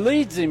 Yeah, if he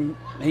leads him,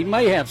 he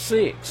may have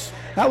 6.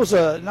 That was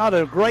not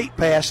a great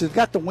pass. It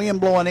got the wind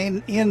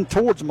blowing in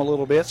towards him a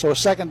little bit, so a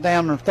second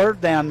down and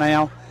third down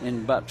now.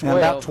 And about 12.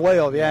 And about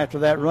 12, after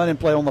that running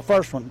play on the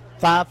first one.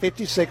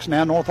 5:56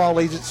 now. North Hall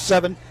leads it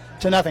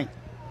 7-0.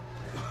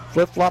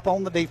 Flip-flop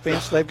on the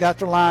defense. They've got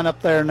their line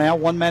up there now.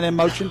 One man in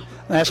motion, and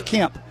that's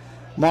Kemp.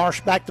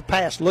 Marsh back to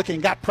pass,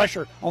 looking, got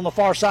pressure on the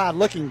far side,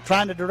 looking,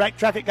 trying to direct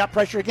traffic, got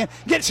pressure again,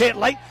 gets hit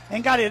late,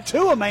 and got it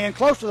to a man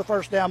close to the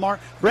first down mark.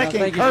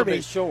 Brecken Kirby.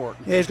 He's short.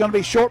 Yeah, he's going to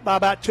be short by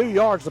about 2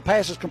 yards. The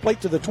pass is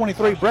complete to the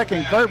 23,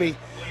 Brecken Kirby.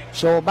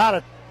 So about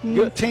a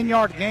good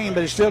 10-yard gain,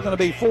 but it's still going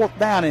to be 4th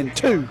down and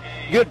 2.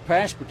 Good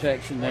pass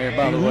protection there,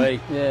 by the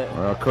way. Yeah.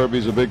 Well,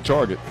 Kirby's a big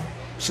target.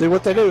 See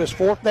what they do is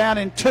 4th down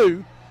and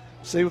 2.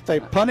 See if they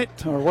punt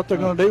it or what they're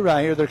going to do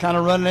right here. They're kind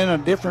of running in a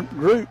different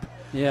group.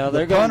 Yeah,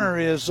 the punter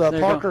is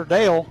Parker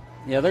Dale.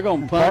 Yeah, they're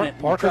going to punt it.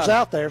 Parker's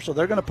out there, so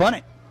they're going to punt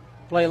it.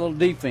 Play a little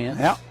defense.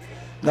 Yeah.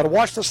 Got to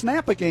watch the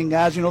snap again,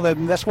 guys.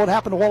 That's what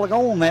happened a while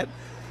ago on that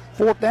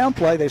 4th down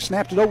play. They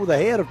snapped it over the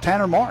head of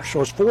Tanner Marsh.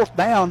 So it's 4th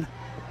down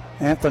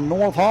at the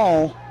North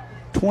Hall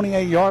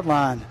 28-yard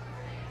line.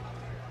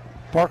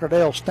 Parker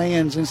Dale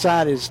stands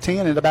inside his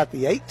 10 at about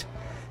the 8.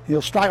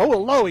 He'll strike.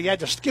 Low. He had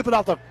to skip it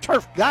off the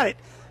turf. Got it.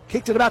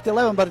 Kicked it about the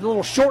 11, but a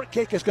little short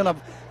kick is going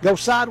to go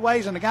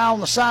sideways, and the guy on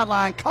the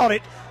sideline caught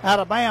it out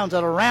of bounds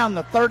at around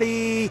the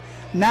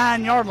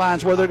 39-yard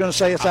lines where they're going to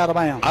say it's out of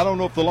bounds. I don't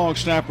know if the long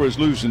snapper is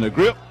losing the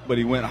grip, but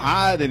he went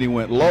high, then he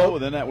went low,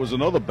 and then that was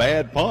another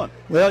bad punt.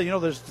 Well,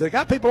 they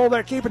got people over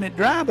there keeping it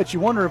dry, but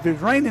you wonder if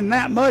it's raining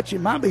that much, it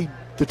might be.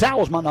 The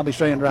towels might not be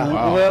staying dry.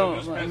 Wow. Well,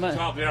 let's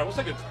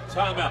take a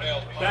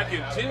timeout. Back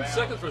in 10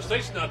 seconds for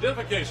station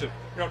identification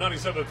here on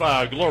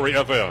 97.5 Glory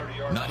FM.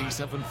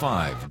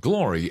 97.5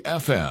 Glory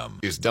FM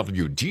is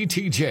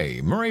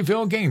WGTJ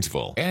Murrayville,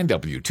 Gainesville, and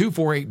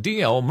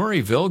W248DL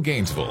Murrayville,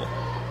 Gainesville.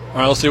 All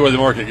right, let's see where they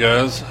mark it,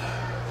 guys.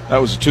 That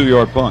was a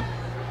 2-yard punt.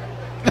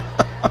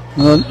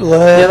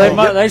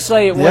 They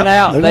say it went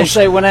out. They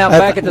say it went out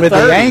back at the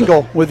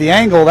 30. With the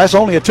angle, that's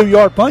only a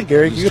 2-yard punt,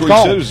 Gary. You could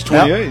call it. It was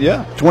 28,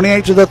 yeah.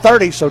 28 to the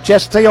 30, so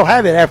Chestatee will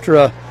have it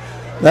after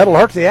that'll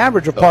hurt the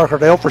average of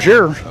Parkerdale for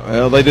sure.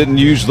 Well, they didn't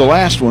use the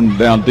last one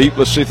down deep.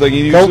 Let's see if they can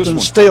use Colton this one.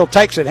 Steele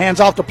takes it, hands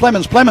off to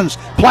Plemons. Plemons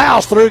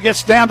plows through,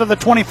 gets down to the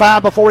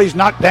 25 before he's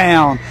knocked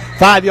down.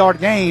 5-yard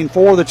gain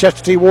for the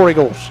Chestatee War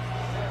Eagles.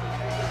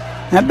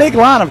 That big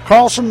line of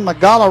Carlson,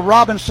 Magala,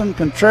 Robinson,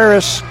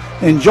 Contreras,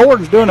 and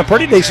Jordan's doing a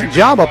pretty decent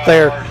job up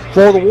there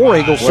for the War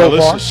Eagles so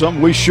far. This is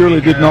something we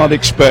surely did not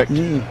expect.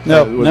 With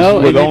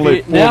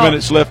only 4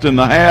 minutes left in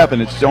the half,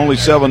 and it's only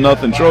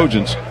 7-0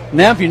 Trojans.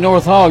 Now, if you're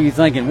North Hall, you're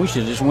thinking we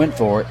should have just went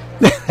for it.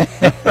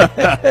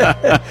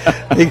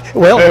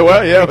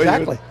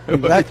 Exactly.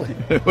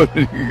 It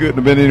couldn't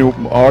have been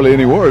hardly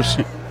any worse.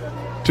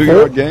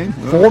 2-yard gain.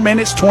 4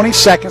 minutes, 20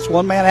 seconds.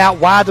 One man out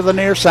wide to the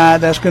near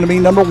side. That's going to be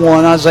number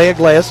 1, Isaiah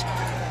Gless.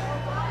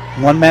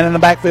 One man in the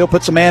backfield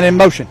puts a man in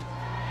motion.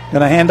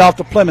 Going to hand off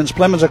to Plemons.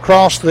 Plemons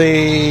across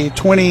the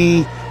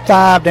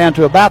 25 down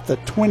to about the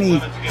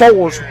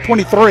 24s,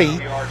 23.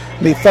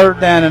 Be 3rd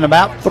down and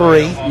about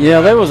 3.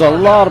 Yeah, there was a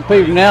lot of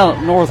people now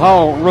at North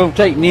Hall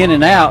rotating in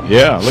and out.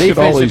 Yeah, look at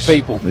all these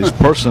people. These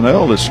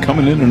personnel that's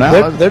coming in and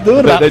out. They're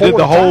doing about They did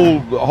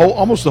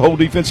almost the whole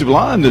defensive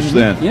line just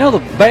then. You know, the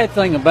bad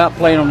thing about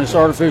playing on this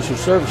artificial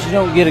surface, you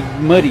don't get a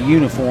muddy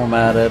uniform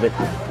out of it.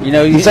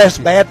 Is that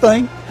a bad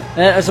thing?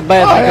 That's a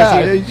bad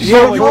thing. You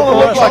want to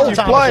look like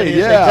you played.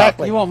 Yeah,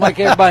 exactly. You want to make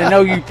everybody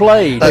know you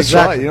played. That's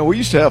exactly. Right. We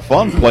used to have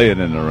fun playing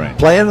in the rain.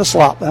 Playing the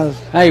slop.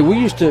 Hey, we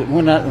used to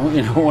when I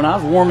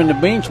was warming the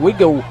bench, we'd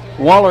go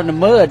waller in the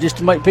mud just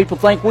to make people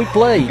think we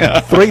played.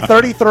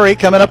 3:33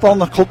 coming up on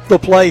the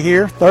play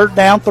here. 3rd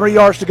down, 3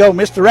 yards to go.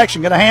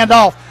 Misdirection. Going to hand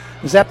off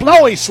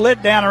No, he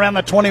slid down around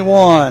the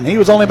 21. He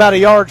was only about a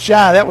yard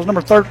shy. That was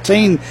number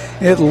 13.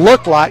 It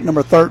looked like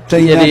number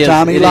 13 that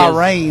time. Eli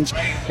Raines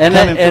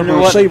coming from the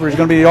receiver is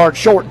going to be a yard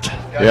short.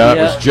 Yeah, it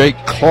was Jake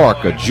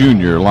Clark, a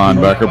junior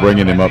linebacker,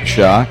 bringing him up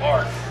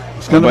shy.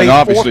 It's going to be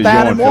obviously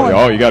going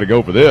for you got to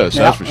go for this.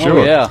 That's for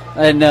sure.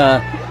 And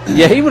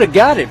he would have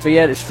got it if he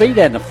had his feet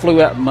hadn't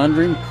flew out from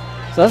under him.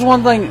 So that's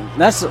one thing.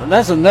 That's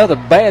another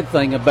bad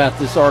thing about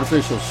this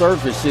artificial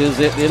surface is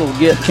it'll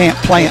get can't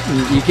plant.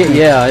 You can't.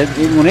 Yeah,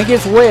 when it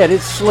gets wet,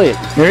 it's slick.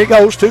 Here he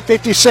goes,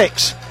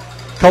 256.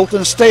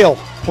 Colton still.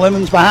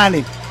 Clemens behind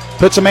him.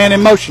 Puts a man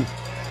in motion.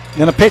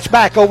 Going to pitch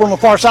back over on the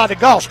far side to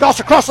Goss. Goss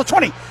across the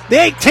 20, the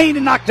 18,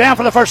 and knocked down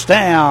for the first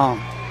down.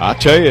 I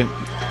tell you,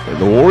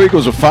 the War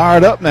Eagles are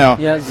fired up now.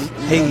 Yeah,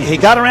 he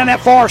got around that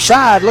far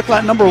side. Looked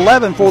like number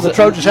 11 for the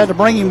Trojans had to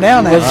bring him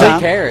down that time.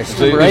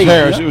 Zeke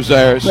Harris. It was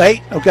Harris.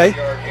 8,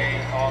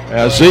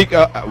 okay. Zeke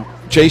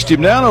chased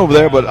him down over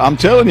there, but I'm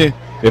telling you,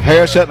 if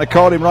Harris hadn't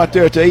caught him right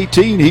there at the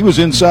 18, he was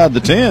inside the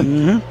 10.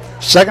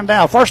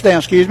 Mm-hmm. First down,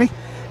 excuse me.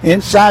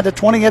 Inside the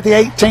 20 at the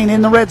 18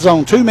 in the red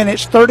zone. 2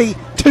 minutes,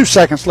 32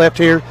 seconds left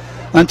here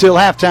until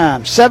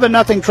halftime.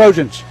 7-0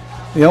 Trojans.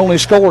 The only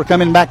score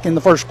coming back in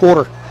the first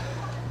quarter.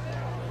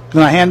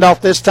 Going to hand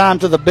off this time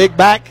to the big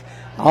back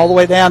all the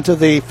way down to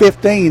the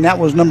 15. That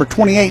was number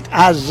 28,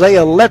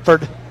 Isaiah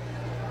Ledford.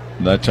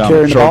 That time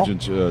the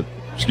Trojans,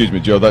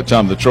 Joe, that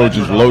time the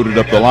Trojans loaded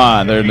up the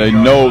line there, and they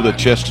know that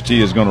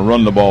Chestatee is going to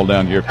run the ball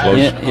down here close.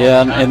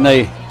 Yeah, and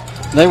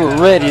they were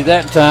ready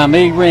that time.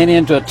 He ran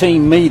into a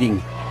team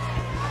meeting.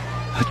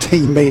 A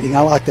team meeting.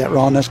 I like that,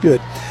 Ron. That's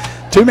good.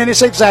 2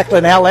 minutes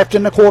exactly now left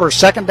in the quarter.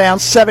 Second down,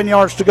 7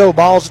 yards to go.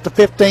 Ball's at the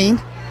 15.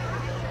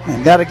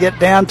 And got to get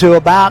down to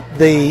about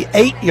the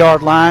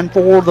 8-yard line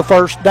for the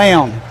first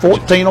down.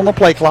 14 on the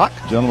play clock.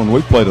 Gentlemen,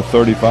 we've played a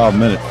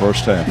 35-minute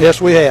first half. Yes,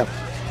 we have.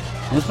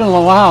 It's been a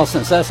little while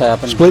since that's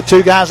happened. Split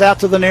two guys out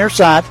to the near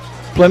side.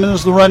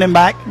 Plemons the running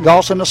back.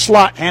 Goss in the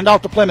slot. Hand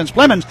off to Plemons.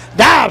 Plemons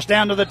dives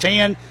down to the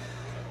 10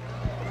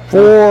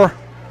 for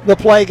the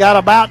play. Got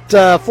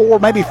about 4,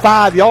 maybe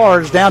 5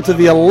 yards down to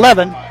the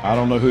 11. I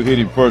don't know who hit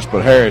him first,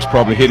 but Harris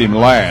probably hit him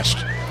last.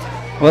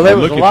 Well, there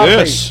was look a lot at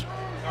this.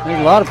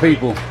 There's a lot of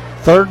people.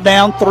 Third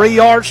down, 3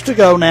 yards to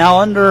go now.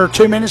 Under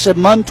 2 minutes at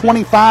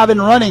 1:25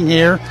 in running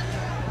here.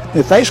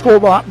 If they score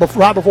right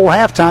before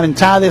halftime and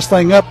tie this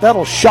thing up,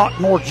 that'll shock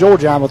North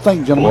Georgia, I would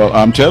think, gentlemen. Well,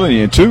 I'm telling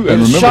you, too.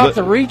 And remember shock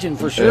the region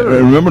for sure.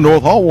 Remember,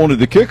 North Hall wanted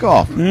the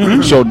kickoff.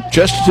 Mm-hmm. So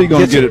Chestatee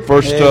going to get it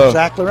first,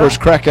 exactly right.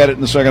 First crack at it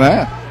in the second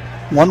half.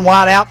 One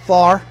wide out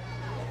far.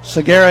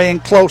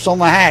 Segarian close on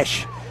the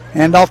hash.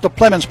 Hand off to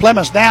Plemons.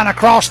 Plemons down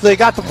across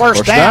got the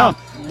first down.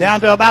 Down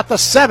to about the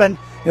 7.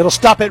 It'll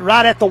stop it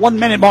right at the 1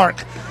 minute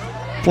mark.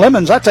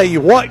 Plemons, I tell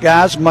you what,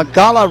 guys,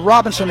 Magala,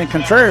 Robinson, and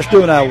Contreras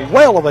doing a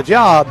well of a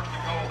job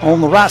on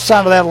the right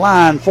side of that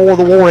line for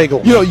the War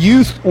Eagles. You know,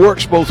 youth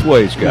works both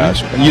ways,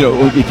 guys. You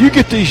know, if you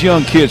get these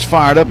young kids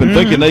fired up and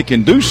thinking they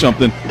can do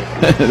something,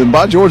 then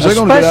by George, they're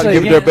going to get out and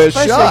give it their best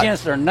especially shot.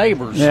 against their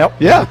neighbors. Yep.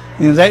 Yeah.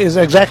 And that is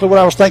exactly what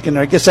I was thinking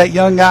there. It gets that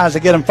young guys to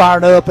get them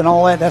fired up and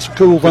all that. That's a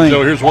cool thing.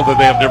 So here's one thing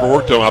they have never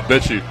worked on, I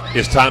bet you,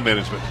 is time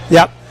management.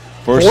 Yep.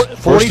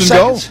 40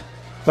 seconds. Go.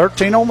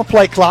 13 on the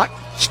play clock.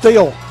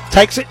 Still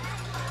takes it.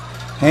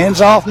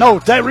 Hands off. No,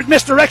 they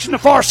misdirection to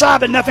the far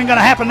side, but nothing going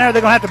to happen there.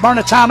 They're going to have to burn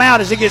a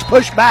timeout as he gets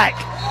pushed back.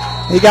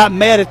 He got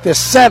met at the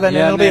 7, and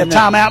it'll be a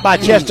timeout by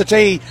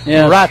Chestatee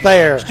right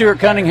there. Stuart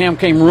Cunningham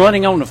came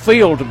running on the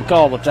field to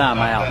call the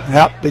timeout.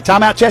 Yep, the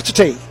timeout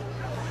Chestatee.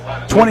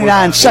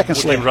 29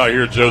 seconds left. Right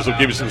here, Joseph,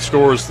 give you some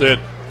scores that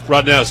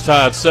right now it's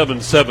tied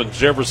 7-7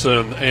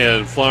 Jefferson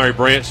and Flowery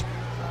Branch.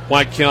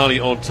 White County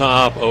on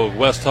top of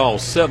West Hall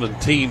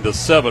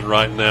 17-7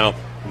 right now.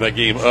 That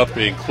game up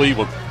in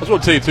Cleveland. I just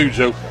want to tell you, too,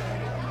 Joe,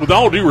 with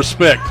all due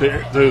respect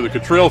to the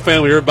Cottrell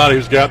family, everybody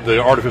who's got the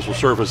artificial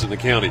surface in the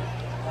county,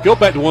 go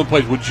back to one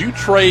place. Would you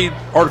trade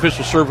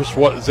artificial surface for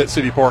what is at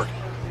City Park?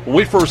 When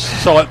we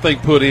first saw that thing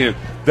put in,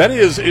 that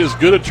is as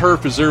good a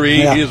turf as there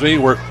is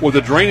anywhere. With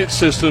a drainage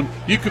system,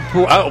 you could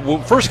pull.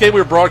 First game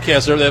we were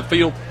broadcast there, that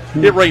field,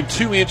 it rained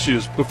 2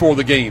 inches before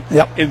the game.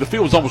 Yep. And the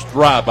field was almost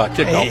dry by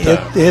kickoff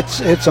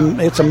time.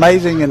 It's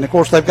amazing, and of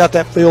course they've got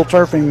that field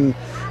turfing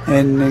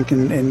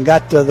and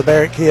got the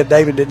Barrett kid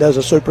David that does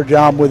a super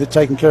job with it,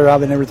 taking care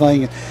of it and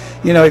everything. And,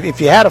 you know, if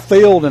you had a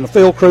field and a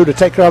field crew to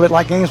take care of it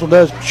like Gainesville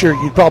does, sure,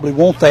 you'd probably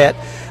want that.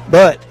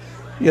 But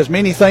there's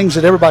many things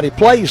that everybody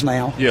plays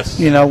now. Yes.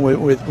 You know,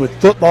 with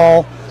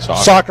football,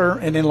 soccer,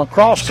 and then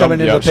lacrosse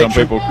coming into the picture. Some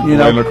people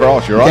play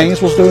lacrosse, you're right.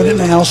 Gainesville's doing it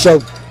now, so,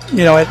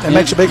 you know, it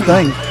makes a big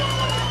thing.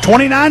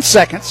 29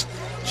 seconds.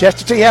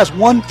 Chestatee has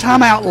one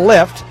timeout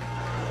left,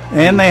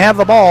 and they have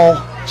the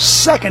ball.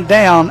 Second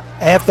down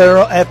at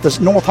the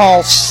North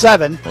Hall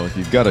 7. Well, if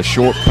you've got a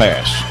short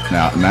pass,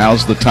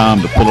 now's the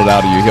time to pull it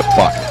out of your hip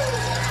pocket.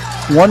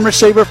 One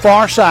receiver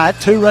far side,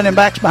 2 running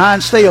backs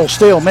behind Steele.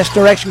 Steele,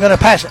 misdirection, going to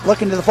pass it.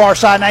 Looking to the far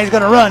side, now he's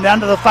going to run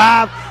down to the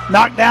 5.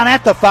 Knocked down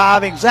at the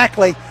 5,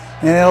 exactly.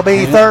 And it'll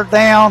be third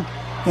down.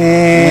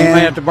 And we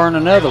may have to burn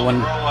another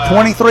one.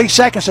 23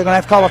 seconds. They're going to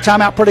have to call a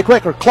timeout pretty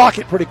quick or clock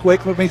it pretty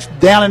quick, which means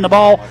down in the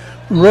ball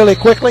really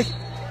quickly.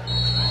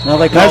 No,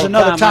 there's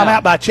another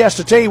timeout by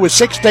Chestatee with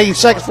 16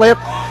 seconds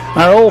left.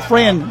 Our old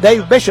friend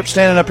Dave Bishop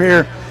standing up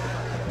here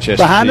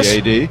behind us.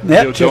 AD. Yep,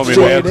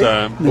 Chestatee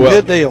AD.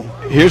 Good deal.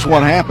 Here's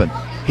what happened.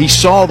 He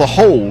saw the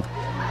hole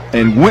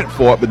and went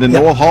for it, but then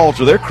North Hall,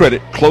 to their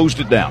credit, closed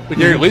it down. But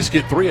Gary, at least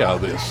get 3 out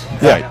of this.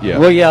 Right, yeah.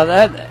 Well, yeah,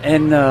 that,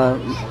 and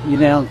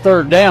on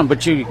third down,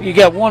 but you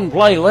got one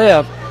play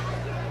left.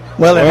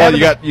 Well,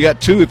 you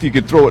got 2 if you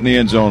could throw it in the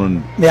end zone.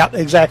 And yeah,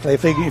 exactly.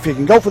 If you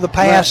can go for the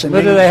pass.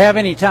 But do they have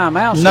any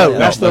timeouts? No,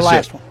 that's the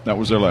last one. That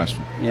was their last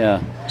one.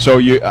 Yeah.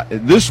 So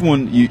this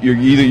one, you're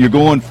either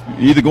going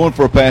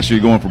for a pass or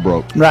you're going for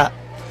broke. Right.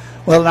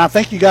 Well, and I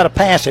think you got to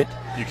pass it.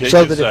 You can't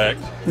get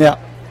sacked.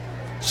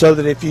 So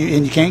that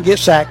you can't get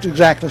sacked,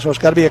 exactly. So it's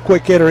got to be a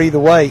quick hitter either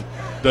way.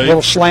 Dave,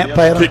 little slant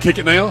pattern. Kick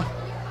it now,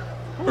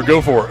 or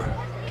go for it.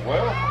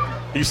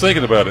 Well, he's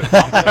thinking about it.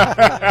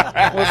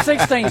 Well,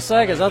 16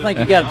 seconds. I think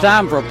you got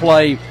time for a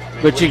play,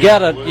 but you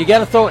gotta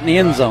throw it in the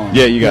end zone.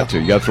 Yeah, you got to.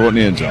 You got to throw it in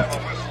the end zone.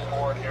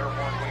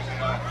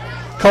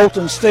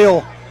 Colton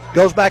still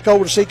goes back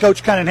over to see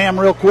Coach Cunningham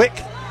real quick.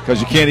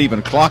 Because you can't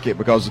even clock it,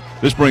 because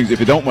this brings, if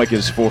you don't make it,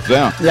 it's 4th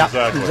down. Yeah,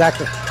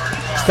 exactly.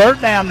 It's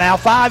 3rd down now,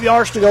 5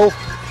 yards to go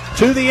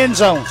to the end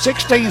zone.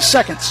 16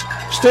 seconds.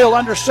 Still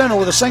under center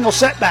with a single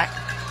setback.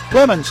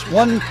 Clemens,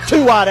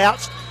 1-2 wide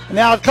outs. And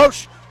now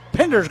Coach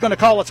Pender's going to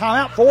call a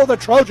timeout for the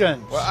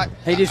Trojans.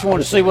 He just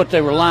wanted to see what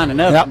they were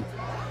lining up. Yep.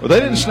 Well, they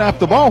didn't snap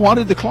the ball. Why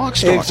did the clock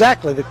start?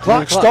 Exactly. The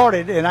clock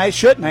started, and they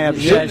shouldn't have.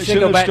 It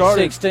should go back to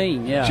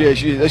 16,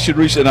 they should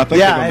reset. I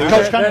think and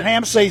Coach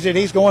Cunningham sees it.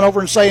 He's going over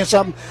and saying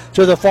something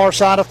to the far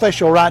side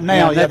official right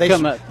now.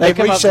 They've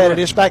reset it.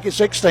 It's back at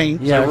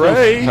 16. Yeah,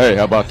 hey,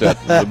 how about that?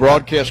 The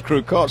broadcast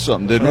crew caught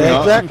something, didn't we?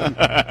 Exactly.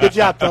 Good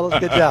job, fellas.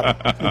 Good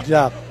job. Good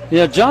job.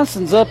 Yeah,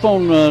 Johnson's up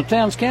on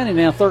Towns County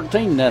now,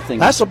 13-0.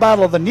 That's the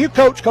battle of the new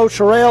coach, Coach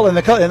Sherrill, and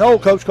the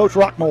old coach, Coach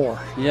Rockmore.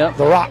 Yep.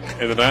 The Rock.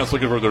 And the Knights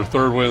looking for their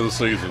 3rd win of the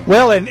season.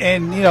 Well, and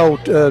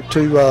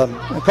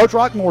Coach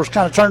Rockmore's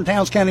kind of turned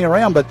Towns County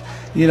around, but,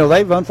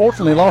 they've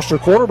unfortunately lost their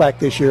quarterback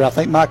this year. I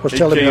think Mike was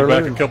telling me earlier.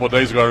 He came back a couple of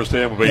days ago, I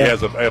understand, but he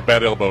has a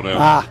bad elbow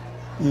now.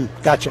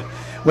 Gotcha.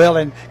 Well,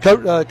 and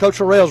Coach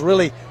Sherrill's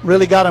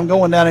really got him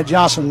going down at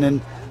Johnson,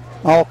 and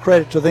all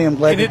credit to them.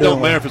 Glad and it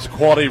don't matter if it's a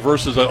quality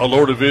versus a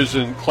lower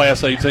division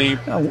Class A team.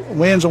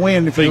 Win's a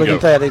win if you look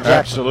at that. Exactly.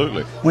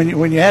 Absolutely.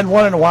 When you hadn't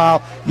won in a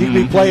while, you'd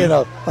be playing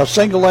a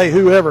single A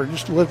whoever.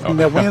 Just looking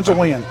at win's a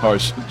win. Or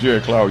as Jerry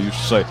Clower used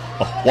to say,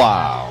 a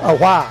wow. A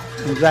wow.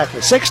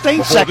 Exactly. 16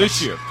 Before seconds.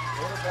 This year.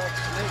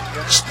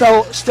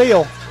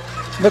 Still,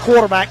 the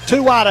quarterback,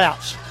 2 wide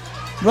outs.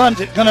 Runs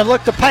it, going to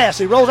look to pass.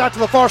 He rolls out to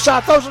the far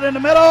side, throws it in the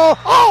middle.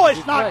 Oh,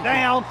 it's knocked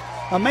down.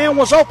 A man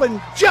was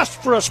open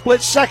just for a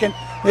split second.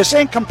 It's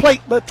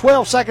incomplete, but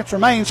 12 seconds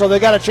remain, so they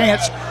got a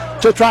chance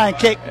to try and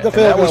kick the field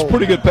goal. That was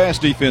pretty good pass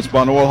defense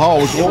by North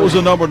Hall. What was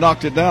the number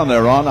knocked it down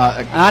there, Ron?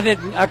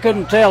 I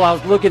couldn't tell. I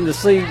was looking to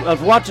see. I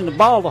was watching the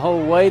ball the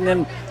whole way, and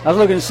then I was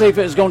looking to see if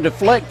it was going to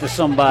deflect to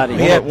somebody.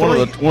 One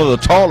of the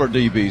taller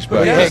DBs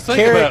back there.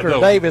 Carrick or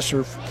Davis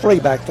or free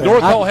back there.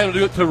 North Hall had to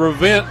do it to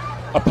prevent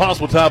a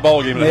possible tie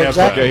ball game in the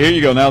halftime. Okay, here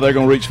you go. Now they're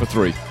going to reach for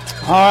 3.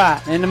 All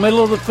right. In the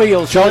middle of the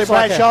field. Charlie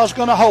Bradshaw's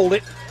going to hold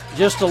it.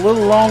 Just a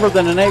little longer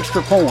than an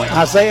extra point.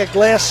 Isaiah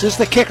Gless is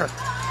the kicker.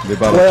 Be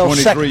about a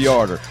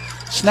 23-yarder.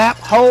 Snap,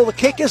 hold, the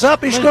kick is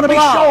up. He's going to be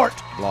short.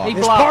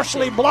 It's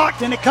partially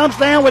blocked, and it comes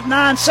down with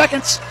 9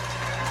 seconds.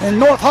 And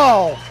North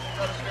Hall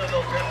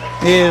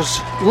is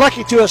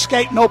lucky to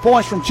escape no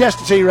points from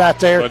Chestatee right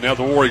there. But now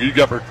the Warriors, you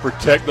got to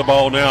protect the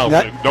ball now.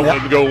 Don't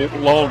let them go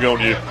long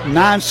on you.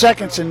 9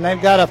 seconds, and they've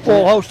got a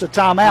full host of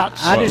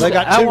timeouts. They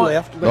got 2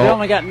 left. But they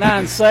only got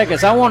 9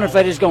 seconds. I wonder if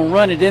they're just going to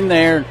run it in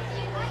there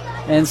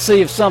and see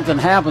if something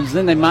happens.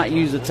 Then they might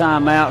use a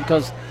timeout,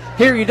 because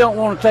here you don't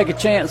want to take a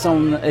chance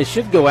on. It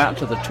should go out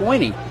to the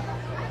 20.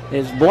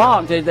 It's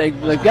blocked.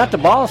 They've got the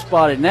ball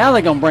spotted. Now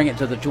they're going to bring it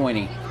to the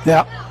 20.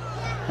 Yeah.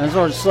 That's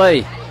hard to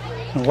say.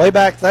 Way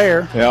back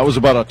there. Yeah, it was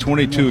about a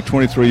 22,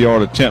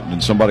 23-yard attempt,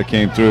 and somebody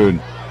came through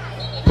and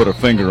put a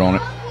finger on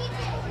it.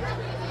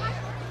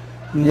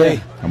 Yeah.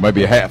 Or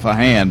maybe a half a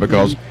hand,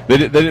 because they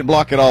didn't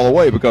block it all the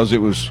way, because it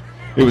was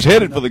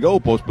headed for the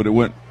goalpost, but it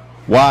went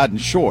wide and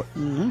short.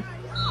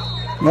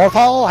 North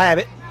Hall will have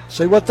it.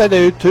 See what they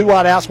do. 2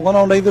 wide outs, 1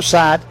 on either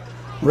side.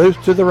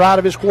 Ruth to the right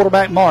of his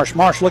quarterback, Marsh.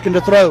 Marsh looking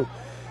to throw.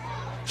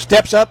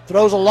 Steps up,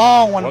 throws a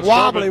long one,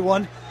 wobbly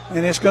one,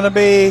 and it's going to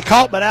be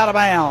caught but out of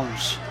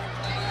bounds.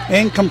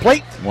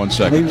 Incomplete. 1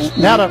 second.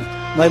 Now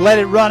they let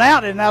it run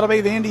out, and that'll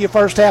be the end of your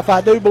first half,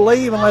 I do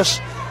believe, unless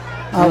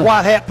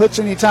White Hat puts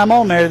any time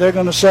on there. They're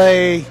going to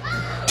say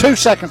 2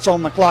 seconds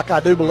on the clock, I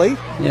do believe.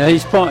 Yeah,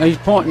 he's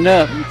pointing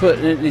up.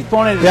 He's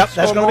pointing. Yep,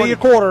 that's going to be your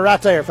quarter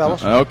right there,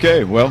 fellas.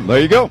 Okay, well, there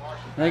you go.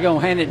 They're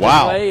going to hand it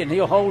this way, and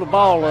he'll hold the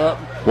ball up.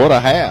 What a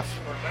half.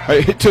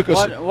 It took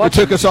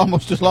us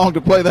almost as long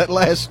to play that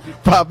last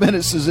 5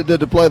 minutes as it did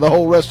to play the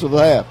whole rest of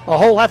the half. A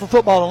whole half of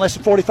football in less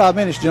than 45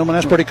 minutes, gentlemen.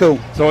 That's pretty cool.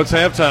 So it's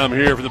halftime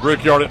here for the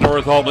Brickyard at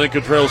North Hall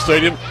Lincoln Trail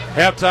Stadium.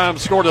 Halftime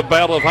scored the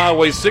Battle of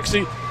Highway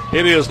 60.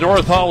 It is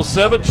North Hall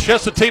 7,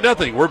 Chestatee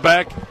nothing. We're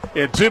back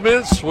in 2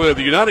 minutes with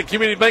the United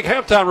Community Bank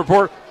halftime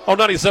report on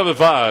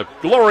 97.5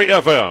 Glory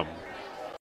FM.